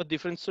have a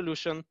different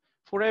solution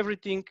for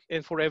everything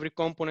and for every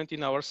component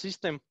in our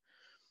system.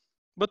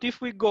 But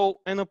if we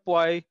go and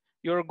apply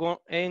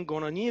ain't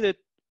gonna need it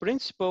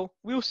principle,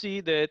 we'll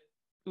see that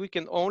we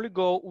can only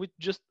go with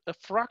just a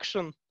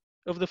fraction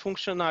of the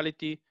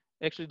functionality,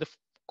 actually the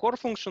core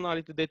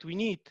functionality that we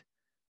need.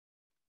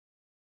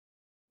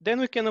 Then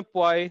we can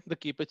apply the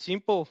keep it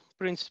simple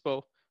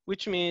principle,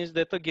 which means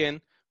that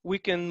again, we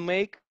can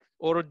make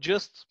or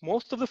adjust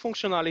most of the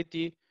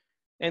functionality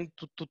and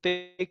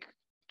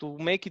to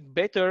make it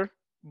better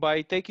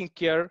by taking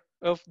care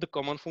of the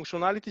common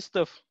functionality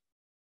stuff.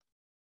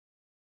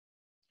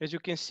 As you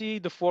can see,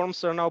 the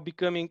forms are now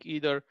becoming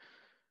either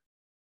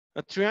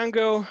a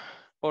triangle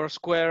or a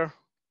square.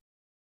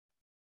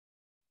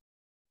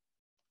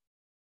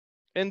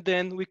 And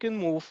then we can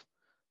move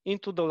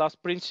into the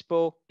last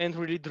principle and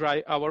really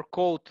dry our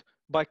code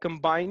by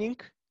combining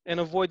and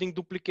avoiding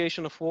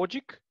duplication of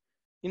logic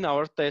in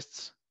our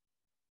tests.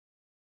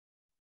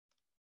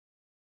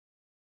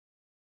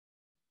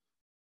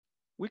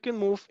 We can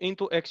move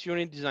into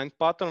xUnit design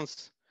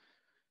patterns.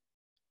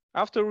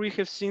 After we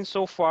have seen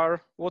so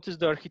far what is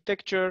the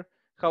architecture,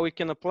 how we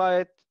can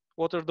apply it,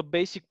 what are the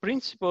basic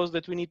principles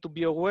that we need to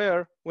be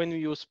aware when we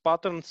use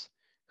patterns,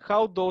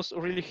 how those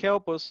really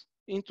help us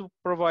into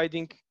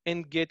providing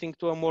and getting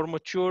to a more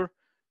mature,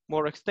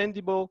 more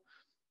extendable,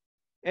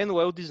 and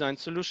well-designed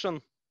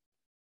solution.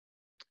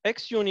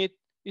 xUnit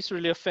is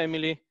really a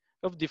family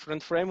of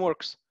different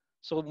frameworks.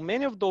 So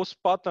many of those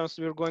patterns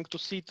we're going to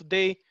see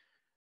today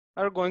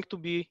are going to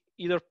be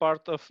either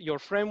part of your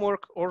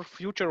framework or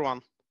future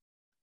one.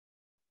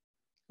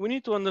 We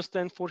need to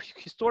understand for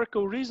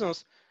historical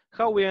reasons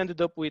how we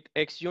ended up with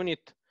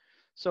xUnit.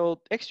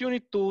 So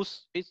xUnit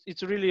tools,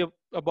 it's really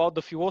about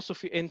the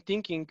philosophy and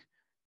thinking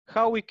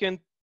how we can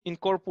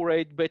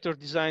incorporate better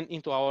design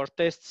into our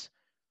tests.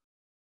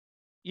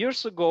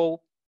 Years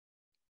ago,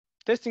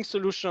 testing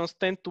solutions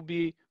tend to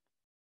be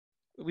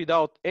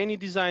without any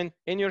design,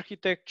 any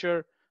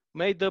architecture,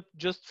 made up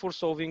just for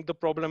solving the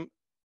problem,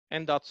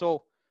 and that's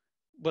all.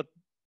 But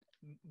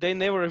they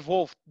never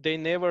evolved, they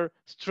never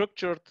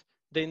structured,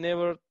 they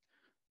never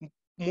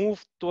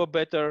moved to a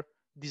better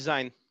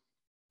design.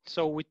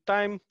 So with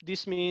time,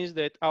 this means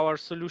that our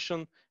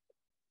solution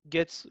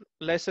gets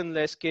less and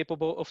less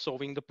capable of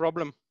solving the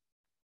problem.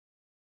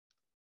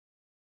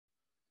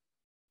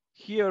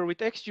 Here with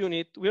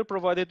xUnit, we're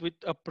provided with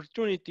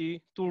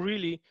opportunity to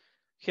really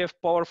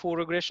have powerful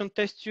regression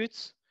test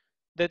suites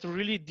that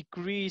really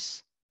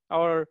decrease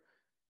our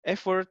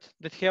effort,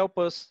 that help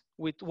us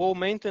with low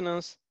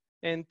maintenance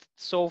and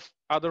solve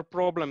other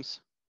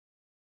problems.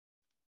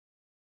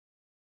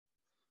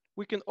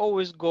 We can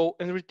always go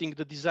and rethink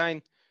the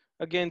design.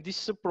 Again,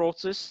 this is a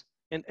process,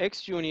 and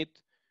xUnit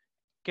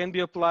can be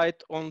applied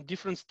on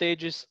different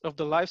stages of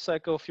the life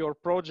cycle of your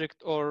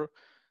project, or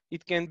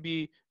it can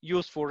be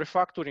used for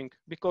refactoring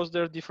because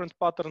there are different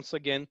patterns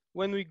again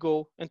when we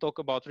go and talk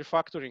about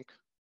refactoring.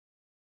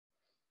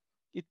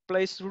 It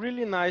plays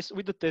really nice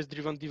with the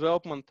test-driven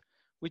development,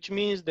 which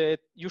means that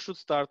you should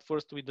start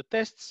first with the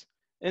tests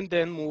and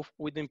then move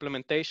with the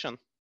implementation.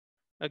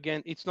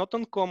 Again, it's not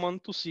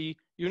uncommon to see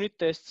unit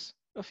tests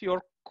of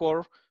your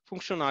core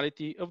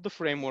functionality of the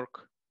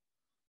framework.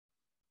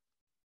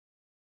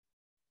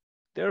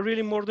 There are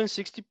really more than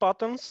 60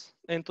 patterns,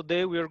 and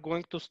today we are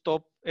going to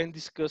stop and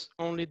discuss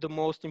only the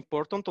most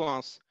important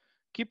ones.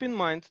 Keep in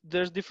mind,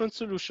 there's different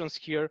solutions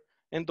here,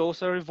 and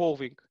those are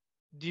evolving.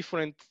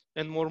 Different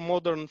and more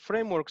modern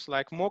frameworks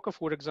like Mocha,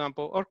 for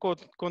example, are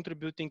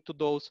contributing to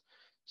those.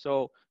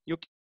 So you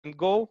can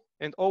go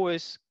and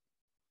always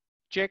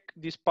check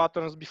these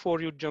patterns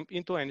before you jump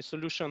into any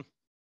solution.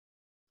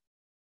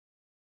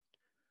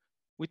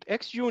 With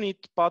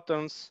xUnit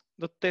patterns,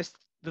 the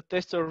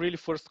tests are really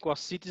first-class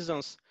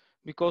citizens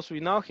because we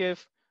now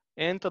have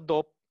and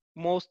adopt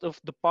most of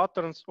the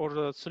patterns or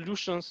the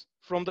solutions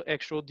from the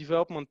actual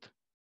development.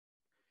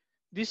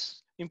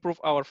 This improves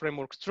our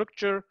framework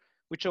structure,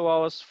 which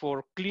allows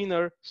for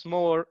cleaner,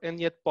 smaller, and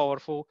yet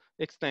powerful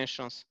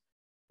extensions,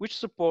 which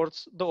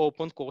supports the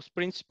open cost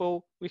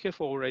principle we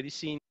have already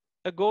seen.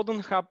 A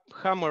golden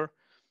hammer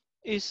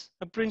is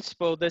a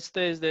principle that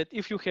says that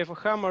if you have a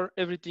hammer,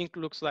 everything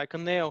looks like a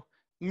nail,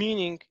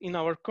 meaning in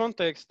our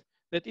context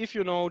that if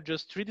you know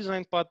just three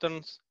design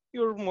patterns,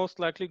 you're most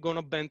likely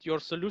gonna bend your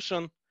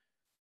solution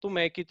to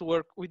make it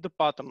work with the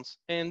patterns.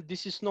 And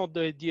this is not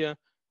the idea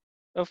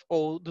of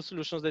all the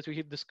solutions that we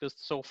have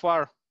discussed so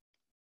far.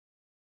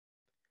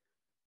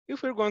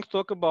 If we're going to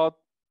talk about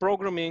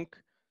programming,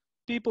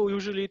 people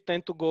usually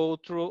tend to go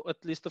through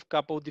at least a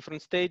couple of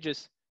different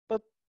stages,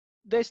 but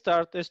they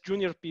start as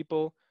junior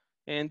people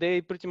and they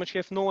pretty much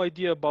have no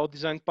idea about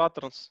design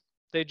patterns.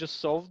 They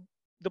just solve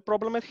the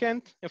problem at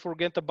hand and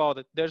forget about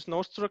it. There's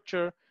no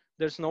structure,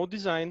 there's no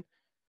design,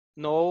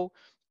 no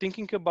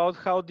thinking about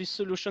how this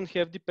solution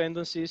have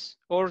dependencies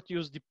or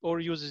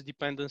uses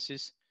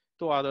dependencies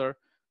to other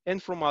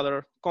and from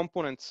other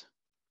components.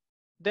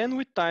 Then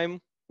with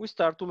time, we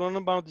start to learn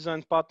about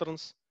design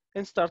patterns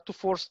and start to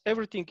force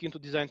everything into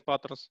design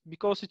patterns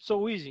because it's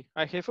so easy.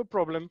 I have a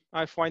problem,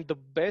 I find the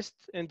best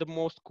and the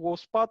most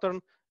close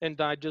pattern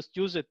and I just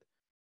use it.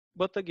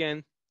 But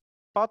again,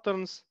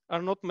 patterns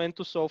are not meant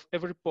to solve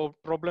every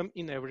problem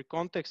in every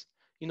context.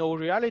 In all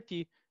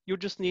reality, you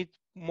just need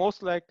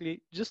most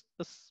likely just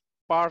a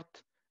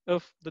part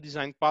of the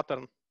design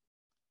pattern.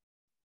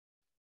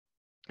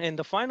 And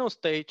the final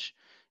stage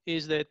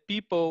is that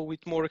people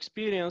with more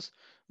experience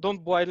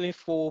don't blindly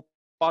follow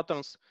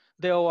patterns.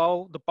 They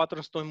allow the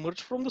patterns to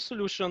emerge from the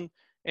solution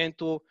and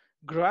to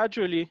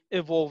gradually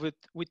evolve it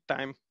with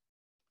time.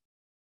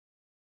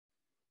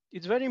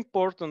 It's very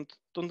important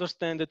to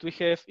understand that we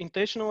have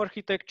intentional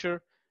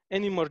architecture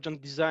and emergent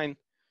design.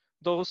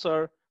 Those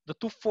are the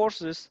two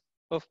forces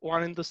of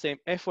one and the same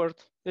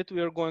effort that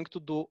we are going to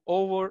do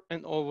over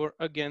and over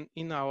again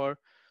in our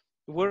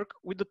work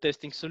with the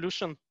testing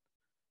solution.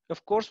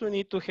 Of course, we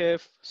need to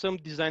have some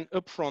design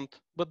upfront,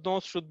 but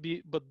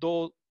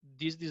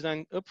this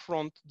design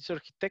upfront, this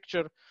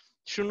architecture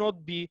should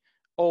not be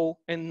all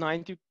and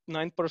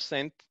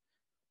 99%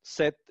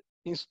 set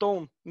in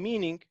stone,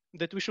 meaning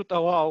that we should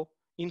allow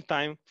in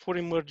time for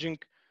emerging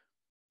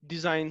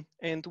design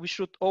and we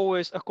should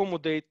always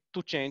accommodate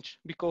to change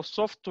because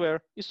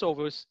software is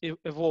always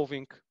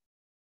evolving.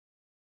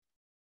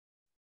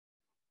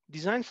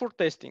 Design for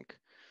testing.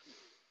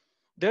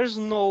 There's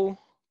no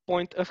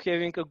point of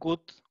having a good,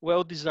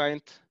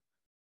 well-designed,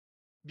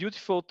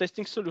 beautiful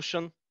testing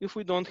solution if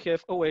we don't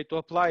have a way to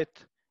apply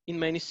it. In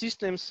many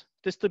systems,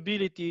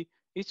 testability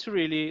is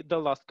really the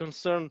last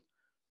concern.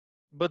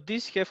 But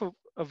these have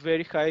a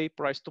very high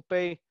price to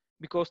pay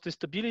because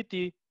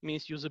testability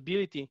means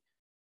usability.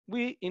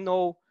 We, in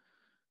all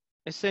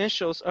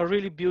essentials, are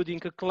really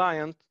building a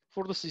client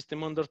for the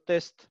system under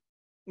test,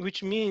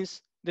 which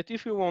means that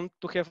if you want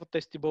to have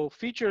testable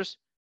features,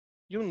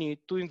 you need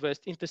to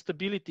invest in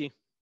testability.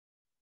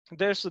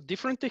 There's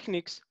different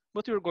techniques,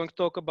 but we're going to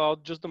talk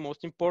about just the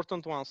most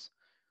important ones.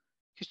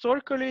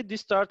 Historically,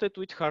 this started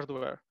with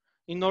hardware.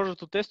 In order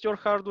to test your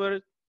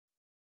hardware,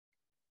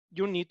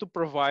 you need to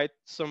provide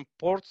some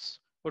ports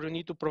or you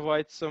need to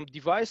provide some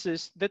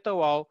devices that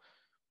allow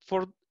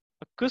for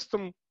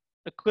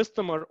a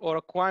customer or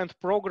a client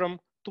program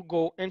to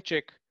go and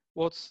check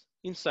what's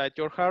inside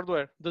your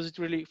hardware. Does it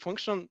really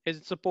function as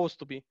it's supposed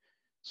to be?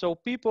 So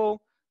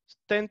people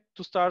tend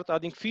to start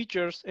adding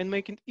features and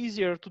make it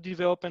easier to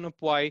develop and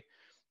apply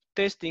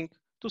testing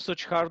to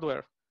such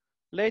hardware.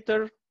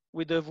 Later,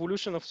 with the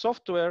evolution of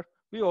software,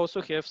 we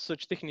also have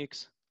such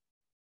techniques.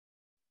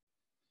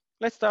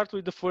 Let's start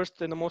with the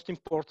first and the most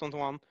important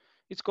one.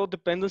 It's called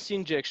dependency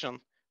injection.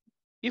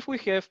 If we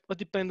have a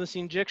dependency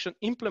injection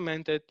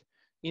implemented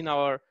in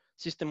our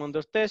system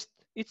under test,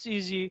 it's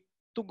easy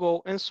to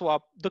go and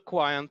swap the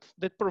client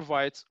that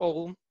provides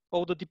all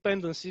the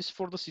dependencies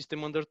for the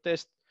system under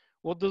test.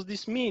 What does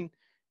this mean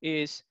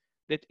is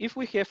that if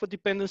we have a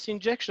dependency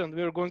injection,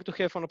 we are going to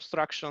have an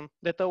abstraction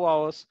that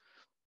allows us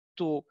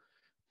to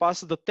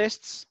pass the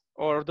tests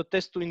or the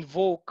test to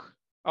invoke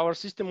our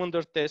system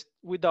under test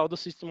without the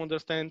system under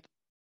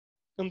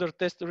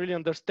test really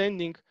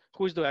understanding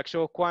who is the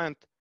actual client.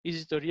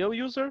 Is it the real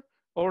user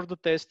or the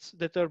tests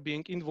that are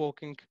being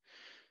invoking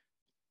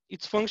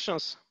its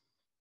functions?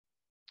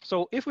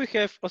 So if we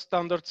have a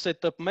standard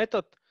setup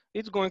method,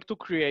 it's going to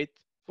create,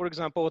 for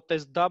example, a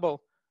test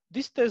double.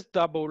 This test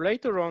double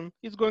later on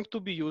is going to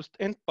be used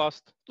and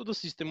passed to the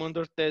system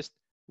under test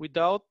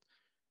without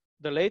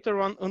the later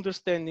on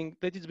understanding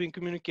that it's been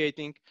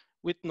communicating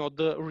with not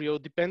the real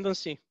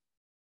dependency.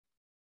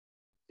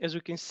 As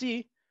we can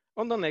see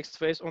on the next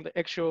phase, on the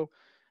actual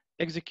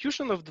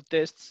execution of the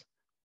tests,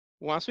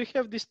 once we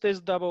have this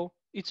test double,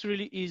 it's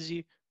really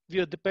easy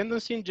via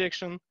dependency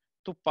injection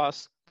to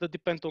pass the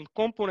dependent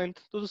component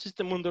to the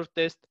system under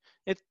test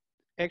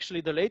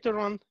actually the later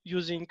one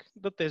using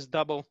the test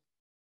double.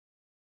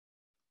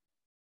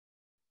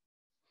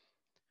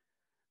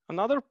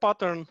 Another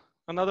pattern,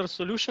 another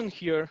solution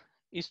here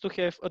is to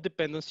have a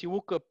dependency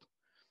lookup.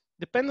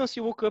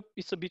 Dependency lookup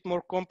is a bit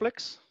more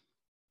complex,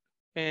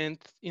 and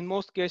in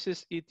most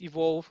cases it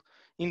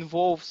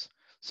involves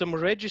some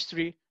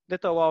registry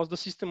that allows the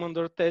system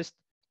under test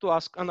to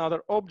ask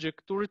another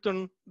object to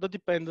return the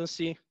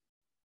dependency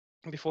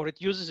before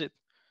it uses it.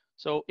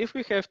 So if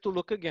we have to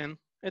look again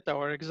at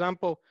our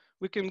example,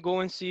 we can go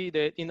and see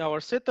that in our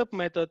setup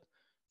method,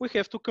 we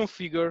have to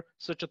configure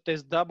such a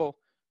test double,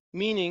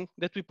 meaning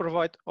that we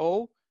provide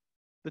all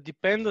the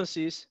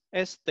dependencies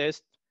as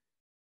test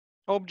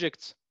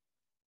objects.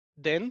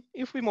 Then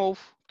if we move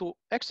to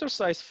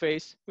exercise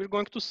phase, we're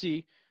going to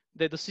see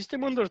that the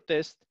system under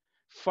test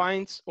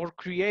finds or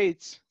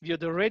creates via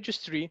the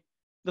registry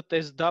the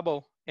test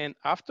double. And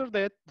after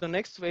that, the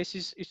next phase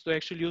is to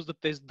actually use the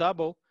test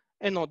double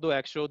and not the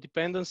actual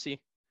dependency.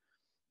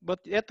 But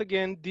yet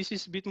again, this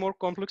is a bit more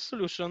complex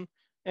solution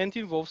and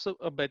involves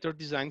a better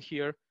design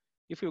here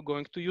if you're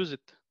going to use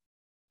it.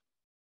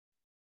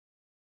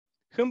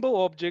 Humble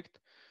object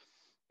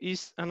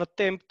is an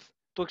attempt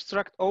to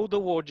extract all the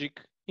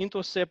logic into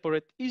a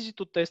separate, easy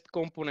to test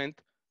component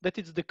that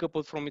is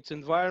decoupled from its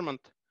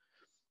environment.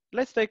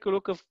 Let's take a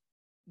look at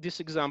this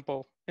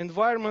example.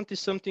 Environment is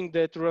something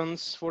that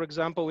runs, for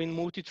example, in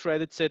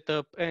multi-threaded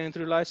setup and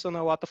relies on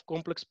a lot of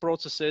complex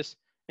processes,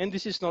 and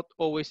this is not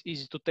always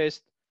easy to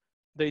test.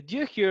 The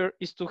idea here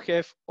is to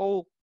have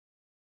all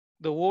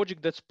the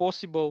logic that's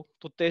possible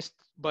to test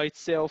by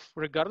itself,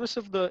 regardless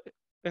of the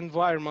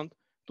environment,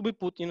 to be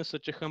put in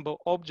such a humble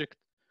object.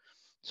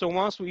 So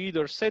once we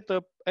either set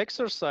up,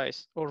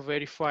 exercise, or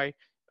verify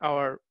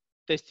our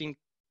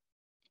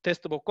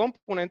testable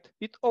component,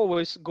 it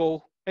always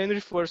goes and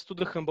refers to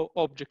the humble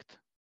object.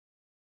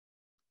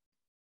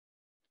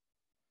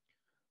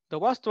 The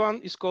last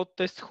one is called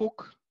test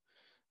hook,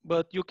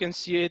 but you can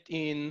see it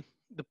in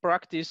the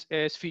practice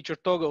as feature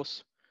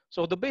toggles.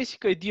 So the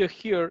basic idea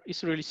here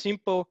is really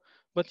simple,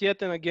 but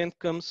yet and again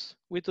comes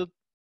with a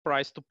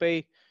price to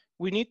pay.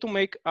 We need to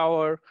make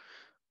our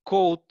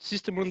code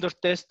system under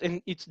test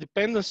and its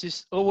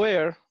dependencies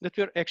aware that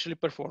we are actually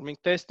performing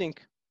testing.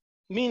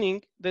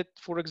 Meaning that,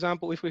 for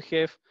example, if we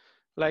have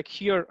like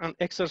here an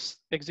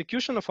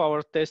execution of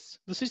our tests,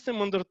 the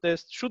system under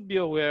test should be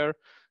aware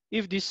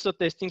if this is a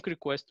testing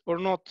request or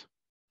not.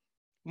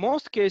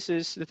 Most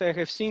cases that I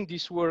have seen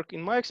this work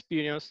in my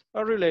experience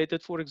are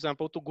related, for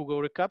example, to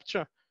Google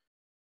reCAPTCHA.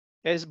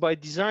 As by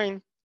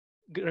design,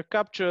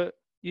 reCAPTCHA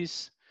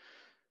is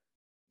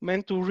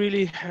meant to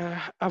really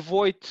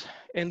avoid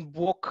and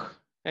block,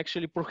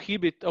 actually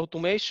prohibit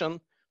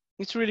automation.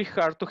 It's really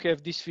hard to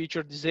have this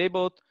feature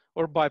disabled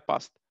or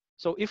bypassed.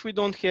 So if we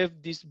don't have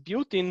this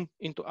built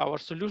into our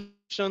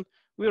solution,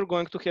 we are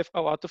going to have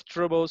a lot of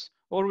troubles,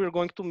 or we're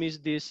going to miss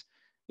this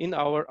in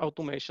our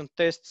automation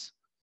tests.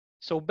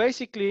 So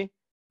basically,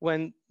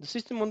 when the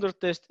system under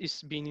test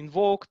is being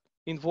invoked,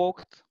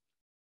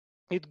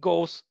 it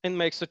goes and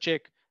makes a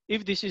check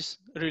if this is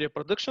really a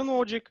production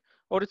logic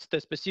or it's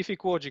test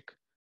specific logic.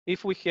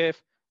 If we have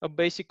a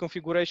basic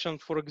configuration,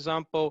 for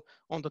example,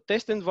 on the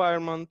test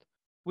environment,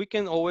 we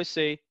can always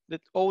say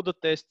that all the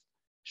tests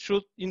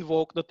should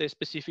invoke the test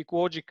specific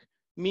logic,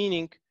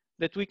 meaning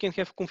that we can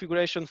have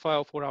configuration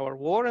file for our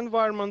war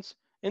environments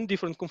and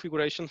different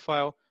configuration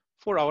file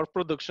for our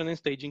production and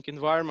staging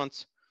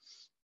environments.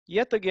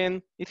 Yet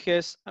again, it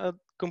has a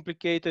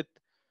complicated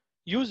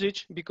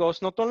usage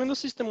because not only the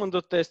system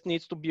under test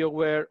needs to be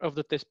aware of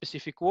the test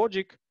specific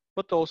logic,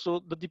 but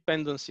also the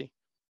dependency.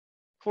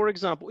 For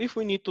example, if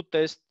we need to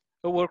test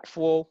a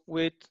workflow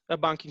with a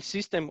banking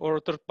system or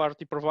a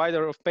third-party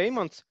provider of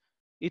payments,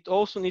 it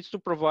also needs to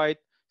provide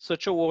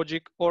such a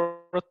logic or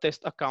a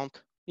test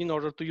account in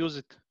order to use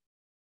it.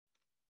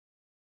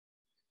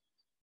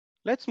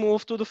 Let's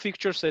move to the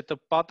feature setup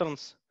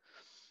patterns.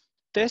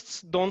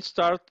 Tests don't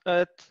start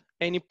at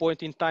any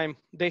point in time.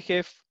 They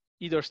have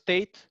either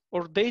state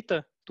or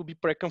data to be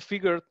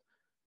pre-configured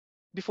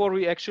before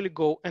we actually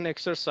go and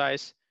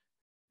exercise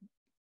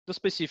the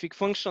specific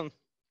function.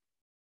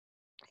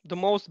 The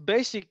most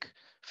basic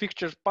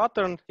feature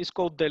pattern is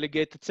called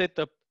delegated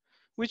setup,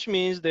 which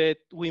means that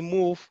we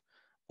move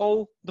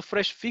all the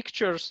fresh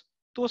fixtures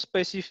to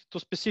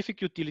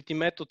specific utility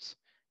methods,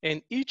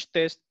 and each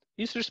test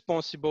is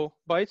responsible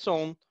by its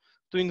own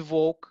to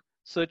invoke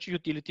such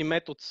utility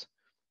methods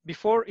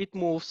before it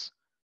moves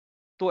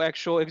to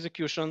actual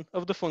execution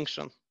of the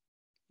function.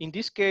 In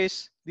this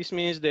case, this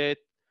means that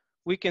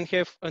we can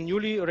have a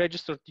newly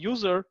registered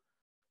user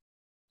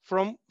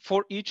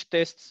for each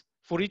test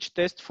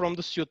from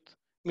the suite,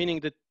 meaning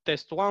that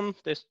test 1,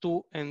 test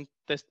 2, and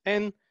test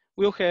n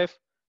will have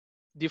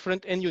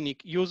different and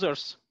unique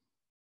users.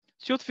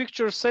 Suite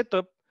fixture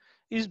setup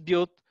is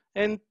built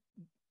and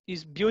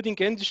is building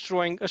and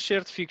destroying a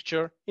shared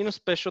fixture in a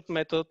special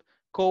method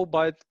called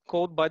by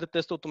the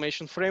test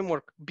automation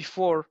framework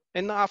before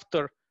and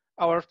after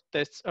our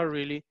tests are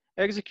really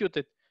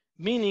executed,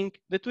 meaning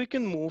that we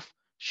can move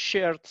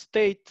shared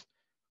state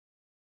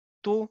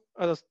to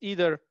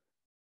either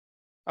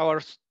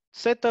our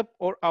setup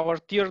or our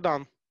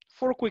teardown.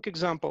 For a quick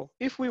example,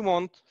 if we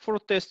want for a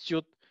test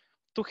suite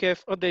to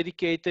have a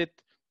dedicated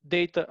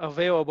data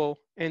available,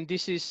 and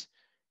this is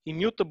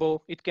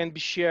immutable, it can be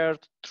shared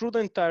through the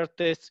entire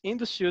test in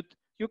the suite,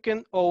 you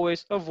can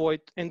always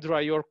avoid and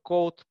dry your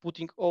code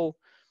putting all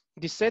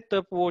the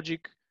setup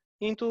logic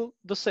into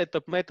the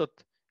setup method.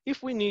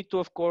 If we need to,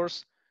 of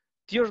course,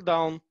 tear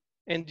down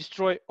and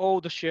destroy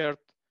all the shared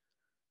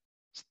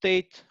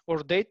state or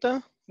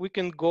data, we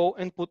can go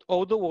and put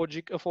all the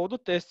logic of all the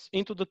tests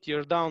into the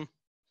tear down.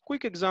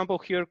 Quick example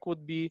here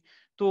could be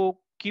to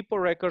keep a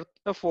record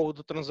of all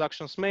the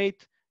transactions made,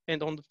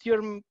 and on the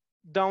tear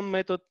down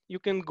method, you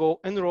can go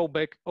and roll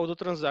back all the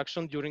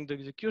transactions during the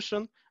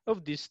execution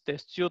of this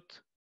test suite.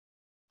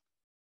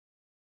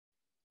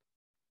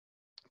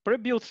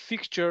 Pre-built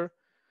fixture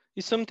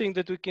is something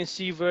that we can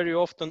see very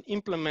often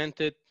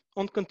implemented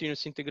on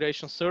continuous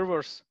integration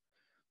servers,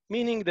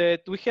 meaning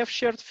that we have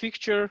shared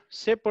fixture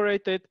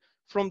separated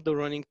from the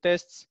running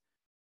tests.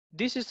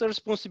 This is a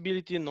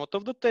responsibility not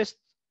of the test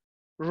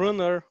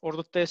runner or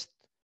the test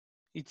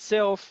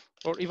itself,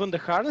 or even the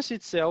harness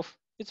itself.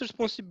 It's a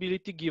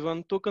responsibility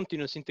given to a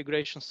continuous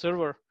integration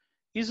server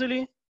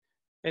easily,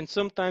 and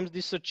sometimes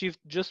this is achieved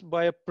just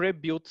by a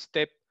pre-built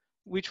step,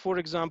 which, for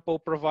example,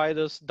 provide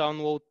us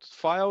download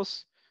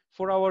files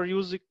for our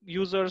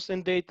users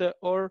and data,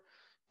 or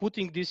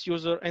putting this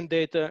user and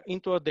data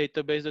into a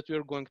database that we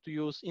are going to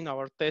use in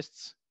our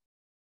tests.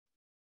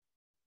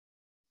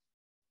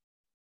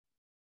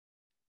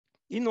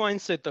 Inline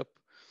setup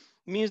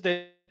means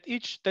that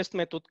each test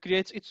method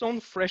creates its own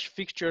fresh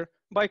fixture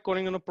by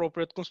calling an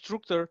appropriate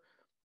constructor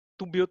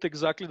to build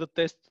exactly the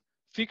test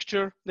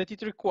fixture that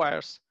it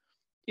requires.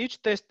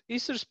 Each test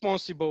is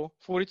responsible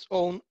for its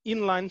own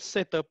inline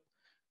setup.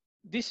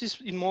 This is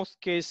in most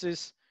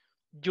cases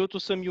due to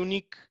some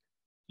unique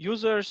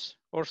users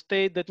or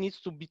state that needs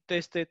to be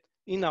tested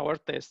in our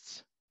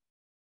tests.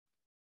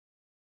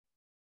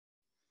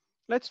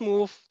 Let's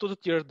move to the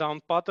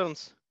teardown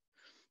patterns.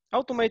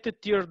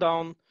 Automated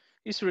teardown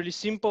is really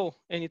simple,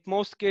 and in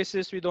most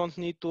cases, we don't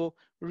need to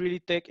really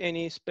take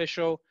any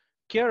special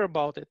care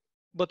about it.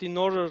 But in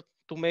order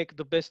to make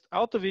the best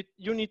out of it,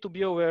 you need to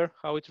be aware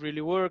how it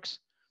really works.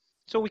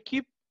 So we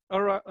keep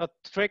a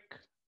track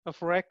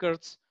of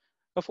records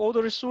of all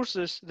the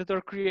resources that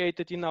are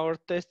created in our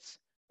tests,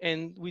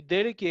 and we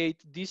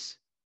delegate this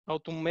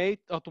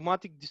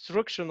automatic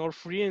destruction or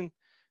freeing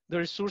the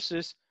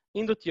resources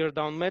in the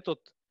teardown method.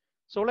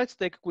 So let's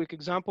take a quick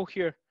example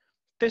here.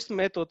 Test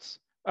methods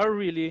are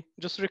really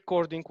just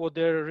recording what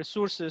their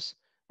resources,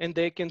 and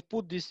they can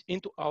put this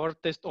into our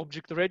test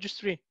object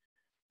registry.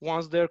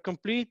 Once they're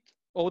complete,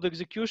 all the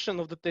execution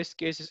of the test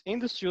cases in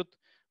the suite,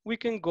 we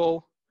can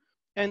go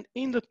and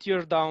in the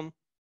teardown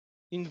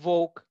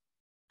invoke,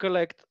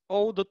 collect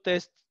all the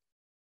test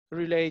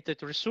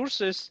related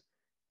resources,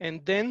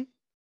 and then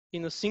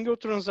in a single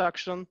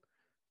transaction,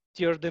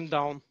 tear them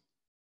down.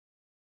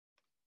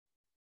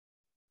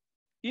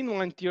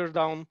 Inline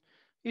teardown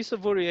is a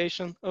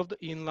variation of the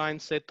inline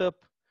setup.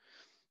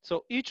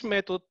 So each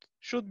method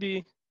should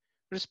be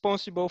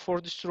responsible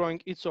for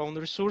destroying its own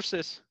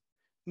resources,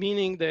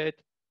 meaning that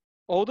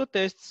all the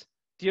tests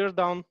tear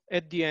down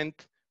at the end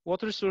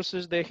what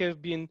resources they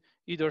have been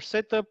either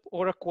set up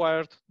or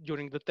acquired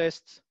during the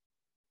tests.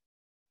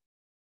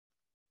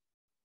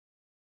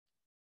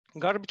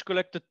 Garbage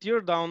collected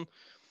teardown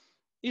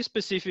is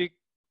specific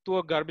to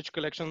a garbage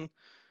collection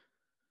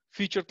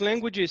featured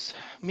languages,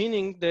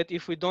 meaning that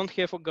if we don't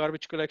have a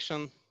garbage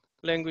collection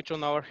language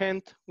on our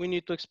hand, we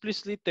need to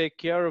explicitly take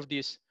care of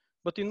this.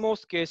 But in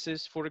most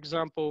cases, for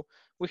example,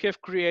 we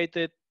have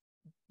created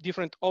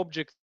different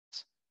objects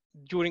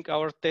during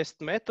our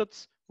test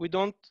methods. We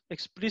don't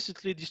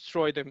explicitly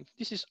destroy them.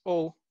 This is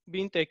all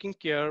being taken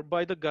care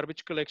by the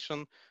garbage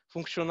collection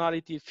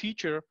functionality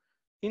feature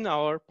in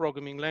our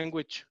programming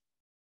language.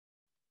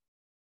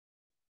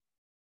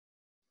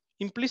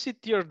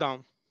 Implicit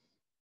teardown.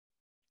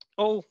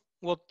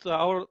 What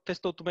our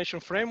test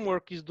automation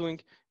framework is doing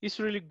is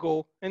really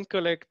go and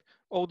collect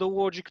all the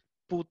logic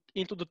put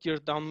into the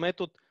teardown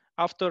method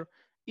after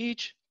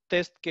each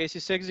test case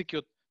is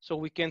executed. So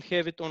we can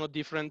have it on a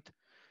different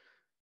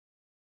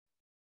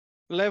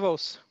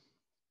levels.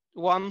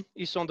 One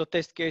is on the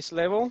test case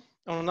level.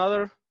 On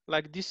another,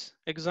 like this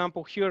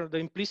example here, the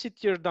implicit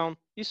teardown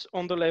is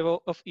on the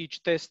level of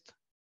each test.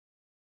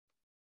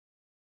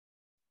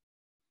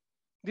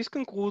 This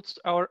concludes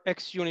our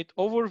xUnit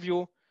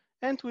overview,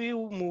 and we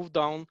will move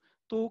down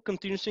to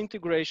continuous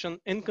integration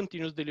and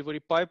continuous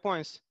delivery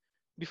pipelines.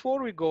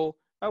 Before we go,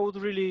 I would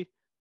really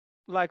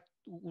like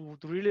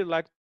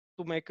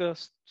to make a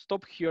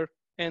stop here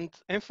and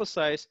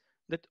emphasize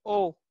that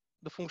all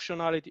the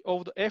functionality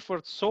of the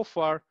efforts so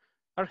far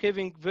are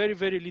having very,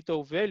 very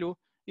little value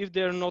if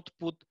they are not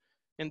put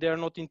and they are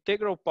not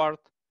integral part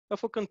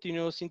of a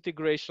continuous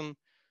integration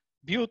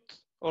build,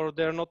 or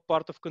they're not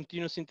part of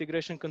continuous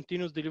integration,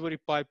 continuous delivery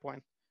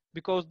pipeline,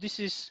 because this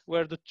is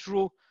where the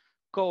true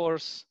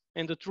colors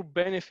and the true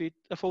benefit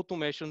of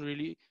automation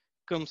really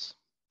comes.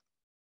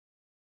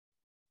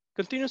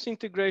 Continuous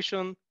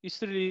integration is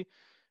really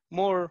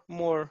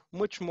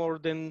much more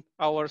than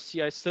our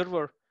CI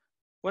server.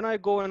 When I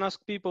go and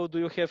ask people, do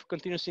you have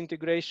continuous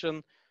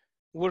integration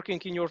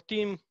working in your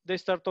team? They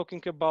start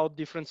talking about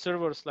different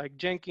servers like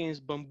Jenkins,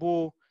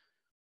 Bamboo,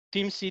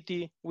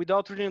 TeamCity,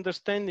 without really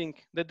understanding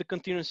that the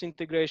continuous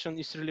integration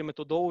is really a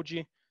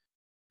methodology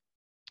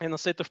and a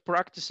set of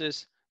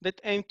practices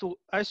that aim to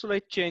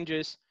isolate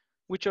changes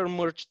which are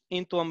merged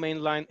into a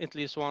main line at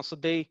least once a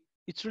day.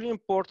 It's really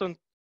important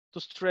to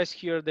stress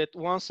here that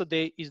once a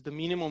day is the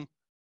minimum.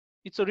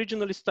 It's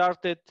originally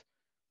started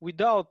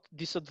without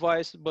this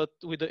advice, but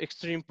with the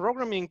extreme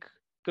programming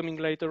coming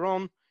later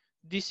on,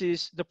 this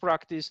is the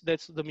practice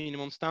that's the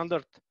minimum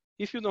standard.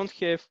 If you don't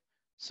have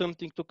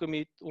something to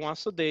commit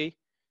once a day,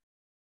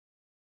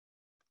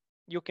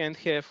 you can't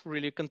have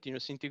really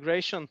continuous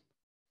integration.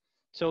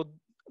 So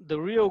the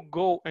real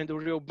goal and the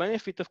real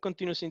benefit of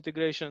continuous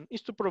integration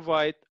is to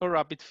provide a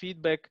rapid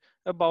feedback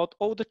about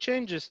all the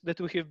changes that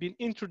we have been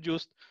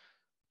introduced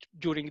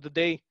during the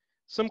day.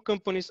 Some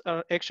companies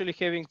are actually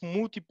having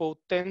multiple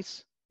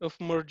tens of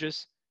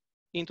merges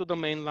into the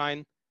main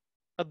line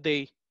a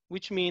day,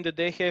 which means that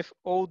they have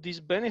all this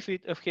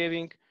benefit of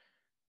having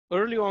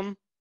early on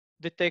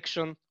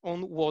detection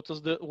on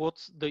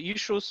what's the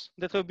issues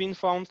that have been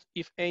found,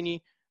 if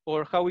any,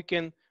 or how we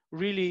can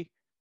really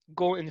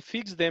go and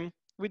fix them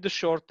with the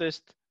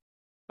shortest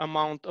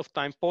amount of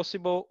time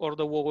possible or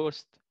the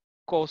lowest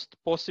cost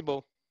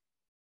possible.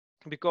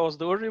 Because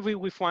the earlier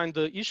we find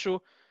the issue,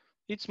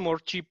 it's more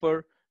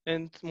cheaper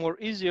and more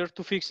easier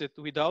to fix it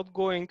without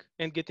going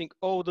and getting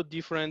all the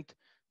different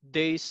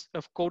days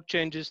of code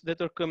changes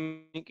that are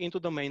coming into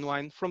the main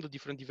line from the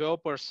different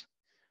developers.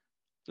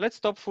 Let's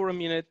stop for a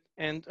minute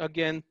and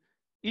again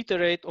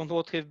iterate on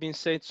what have been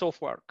said so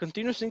far.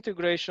 Continuous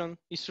integration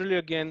is really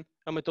again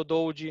a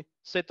methodology,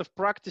 set of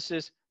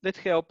practices that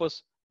help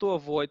us to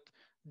avoid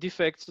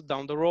defects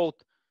down the road.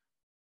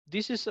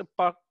 This is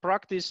a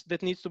practice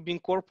that needs to be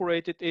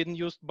incorporated and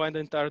used by the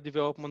entire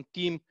development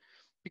team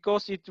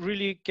because it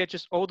really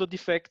catches all the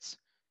defects,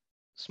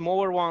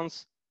 smaller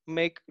ones,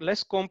 make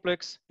less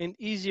complex and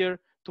easier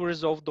to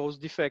resolve those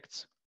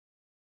defects.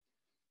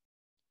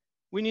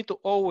 We need to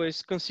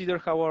always consider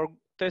how our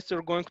tests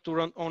are going to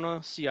run on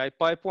a CI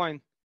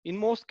pipeline. In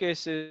most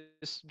cases,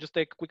 just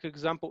take a quick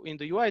example, in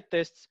the UI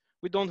tests,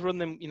 we don't run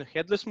them in a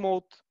headless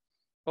mode,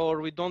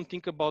 or we don't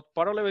think about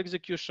parallel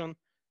execution.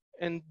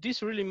 And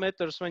this really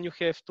matters when you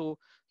have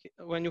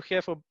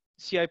a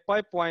CI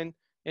pipeline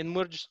and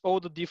merge all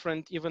the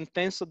different, even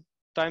tens of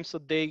times a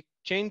day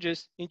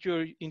changes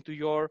into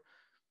your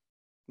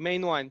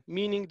main line,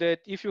 meaning that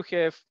if you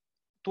have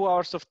 2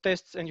 hours of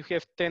tests and you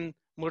have 10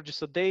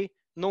 merges a day,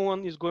 no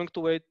one is going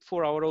to wait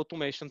for our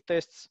automation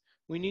tests.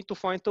 We need to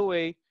find a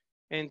way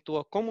and to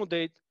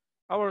accommodate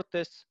our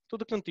tests to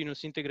the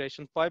continuous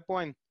integration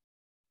pipeline.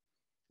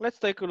 Let's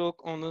take a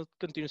look on the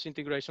continuous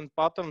integration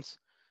patterns.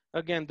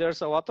 Again,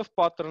 there's a lot of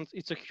patterns.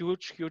 It's a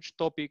huge, huge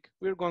topic.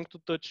 We're going to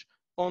touch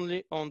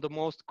only on the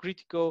most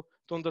critical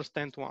to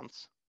understand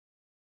ones.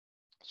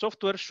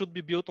 Software should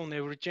be built on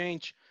every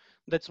change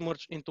that's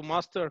merged into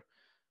master,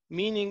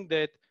 meaning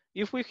that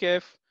if we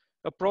have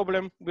a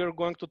problem, we're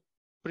going to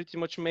pretty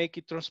much make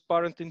it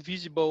transparent and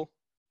visible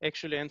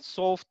actually and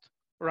solved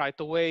right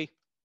away.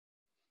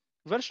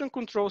 Version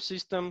control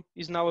system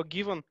is now a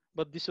given,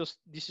 but this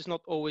is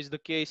not always the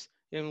case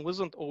and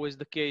wasn't always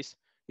the case.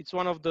 It's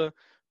one of the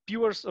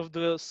pillars of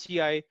the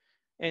CI,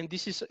 and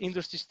this is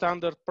industry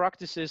standard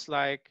practices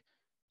like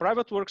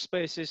private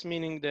workspaces,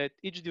 meaning that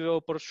each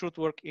developer should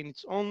work in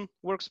its own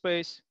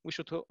workspace. We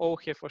should all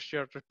have a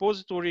shared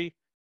repository,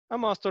 a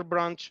master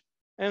branch,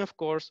 and of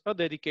course, a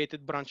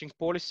dedicated branching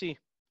policy.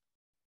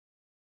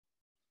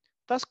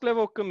 Task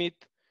level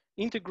commit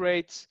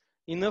integrates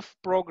enough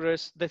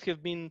progress that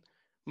have been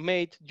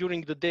made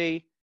during the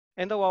day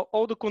and allow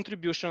all the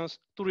contributions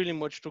to really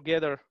merge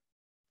together.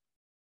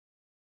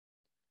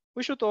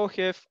 We should all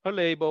have a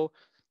label,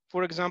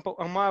 for example,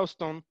 a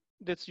milestone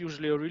that's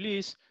usually a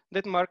release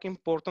that mark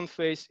important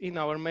phase in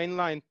our main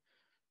line.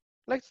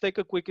 Let's take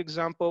a quick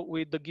example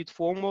with the Git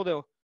flow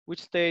model,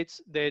 which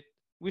states that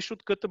we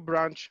should cut a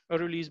branch, a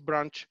release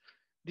branch.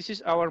 This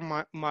is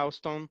our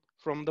milestone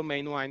from the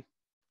main line.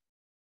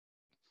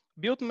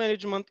 Build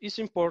management is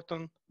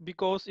important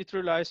because it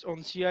relies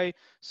on CI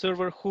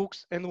server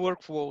hooks and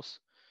workflows,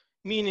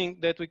 meaning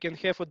that we can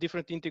have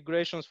different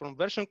integrations from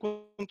version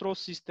control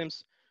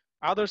systems,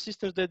 other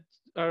systems that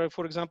are,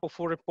 for example,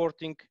 for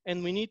reporting,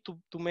 and we need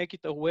to make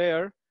it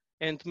aware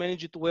and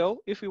manage it well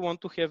if we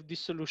want to have this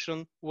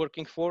solution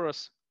working for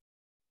us.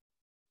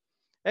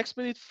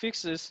 Expedite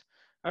fixes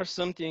are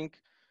something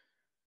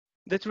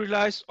that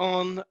relies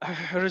on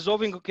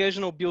resolving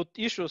occasional build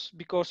issues,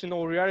 because in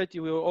all reality,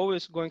 we are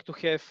always going to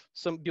have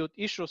some build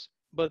issues,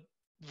 but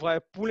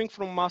via pulling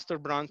from master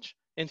branch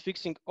and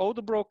fixing all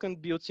the broken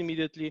builds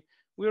immediately,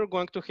 we are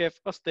going to have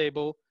a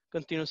stable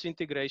continuous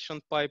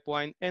integration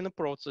pipeline and a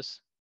process.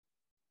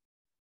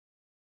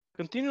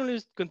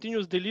 Continuous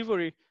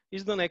delivery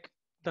is the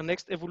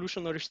next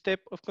evolutionary step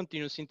of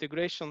continuous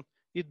integration.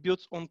 It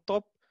builds on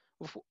top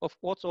of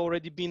what's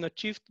already been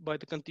achieved by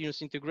the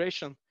continuous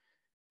integration.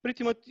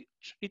 Pretty much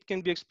it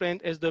can be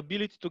explained as the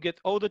ability to get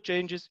all the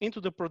changes into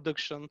the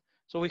production.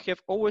 So we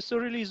have always a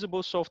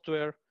releasable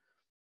software.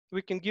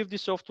 We can give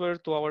this software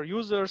to our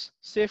users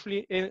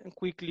safely and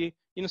quickly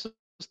in a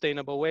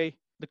sustainable way.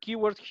 The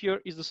keyword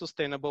here is the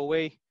sustainable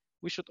way.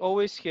 We should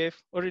always have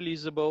a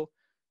releasable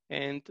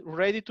and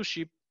ready to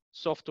ship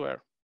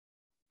software.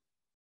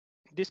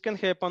 This can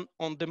happen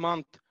on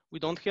demand. We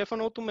don't have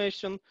an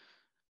automation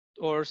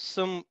or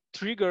some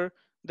trigger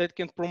that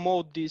can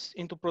promote this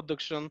into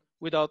production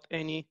without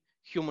any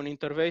human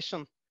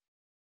intervention.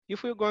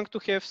 If we're going to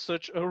have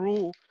such a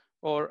rule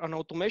or an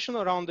automation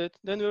around it,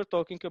 then we're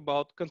talking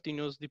about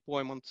continuous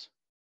deployments.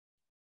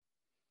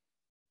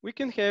 We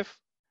can have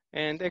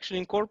and actually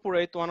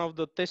incorporate one of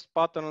the test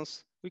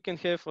patterns. We can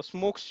have a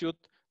smoke suit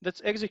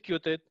that's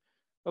executed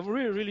a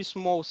really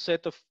small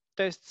set of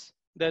tests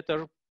that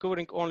are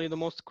covering only the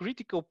most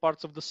critical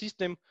parts of the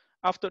system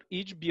after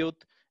each build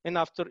and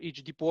after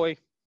each deploy.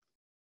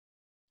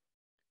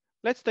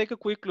 Let's take a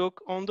quick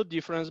look on the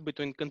difference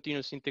between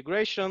continuous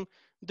integration,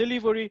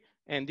 delivery,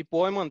 and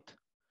deployment.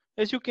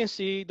 As you can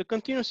see, the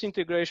continuous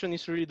integration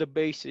is really the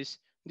basis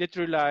that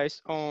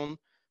relies on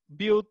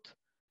build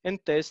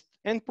and test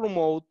and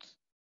promote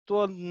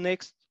to a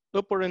next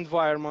upper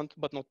environment,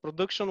 but not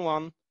production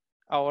one,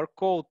 our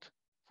code.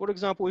 For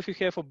example, if you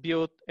have a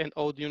build and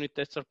all the unit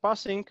tests are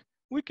passing,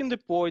 we can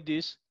deploy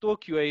this to a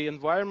QA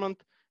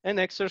environment and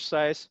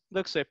exercise the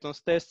acceptance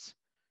tests.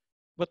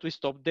 But we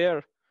stop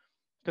there.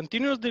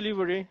 Continuous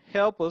delivery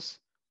helps us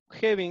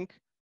having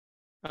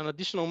an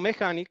additional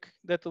mechanic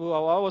that will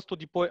allow us to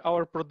deploy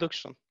our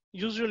production.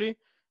 Usually,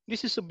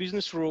 this is a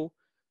business rule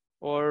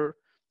or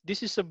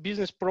this is a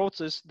business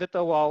process that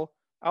allows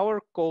our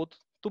code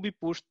to be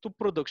pushed to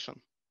production.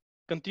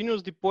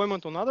 Continuous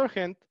deployment, on the other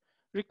hand,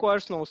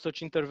 requires no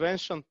such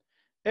intervention.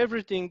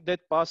 Everything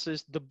that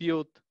passes the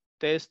build,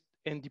 test,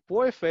 and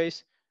deploy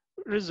phase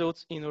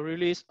results in a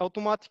release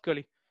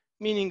automatically,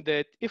 meaning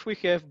that if we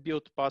have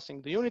build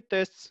passing the unit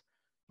tests,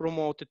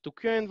 promoted to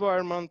QA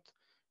environment,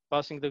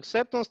 passing the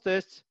acceptance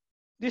tests,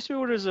 this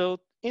will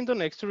result in the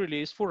next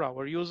release for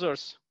our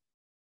users.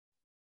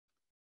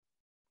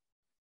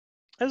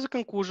 As a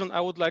conclusion,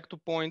 I would like to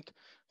point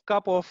a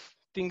couple of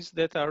things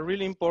that are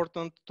really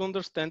important to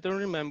understand and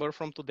remember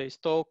from today's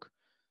talk.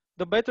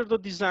 The better the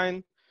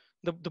design,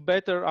 the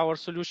better our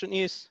solution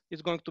is.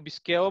 It's going to be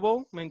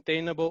scalable,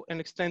 maintainable,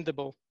 and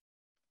extendable.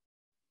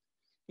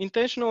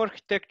 Intentional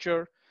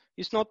architecture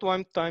is not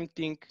one-time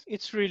thing.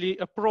 It's really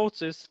a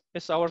process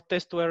as our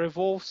testware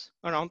evolves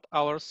around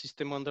our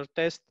system under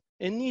test.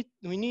 And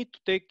we need to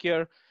take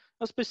care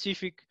of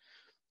specific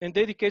and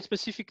dedicate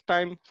specific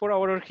time for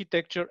our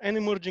architecture and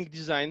emerging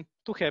design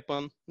to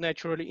happen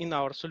naturally in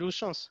our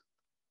solutions.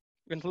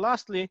 And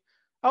lastly,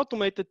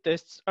 automated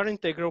tests are an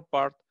integral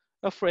part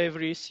of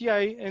every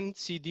CI and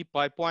CD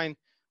pipeline.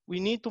 We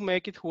need to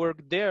make it work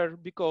there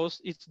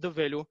because it's the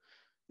value.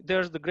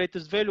 There's the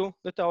greatest value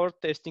that our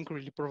testing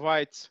really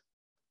provides.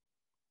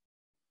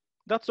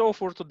 That's all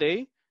for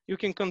today. You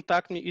can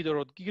contact me either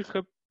on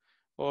GitHub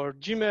or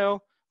Gmail,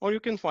 or you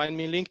can find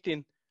me on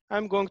LinkedIn.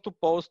 I'm going to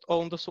post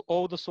all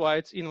the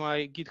slides in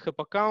my GitHub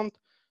account,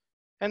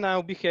 and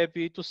I'll be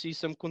happy to see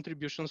some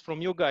contributions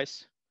from you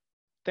guys.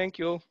 Thank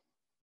you.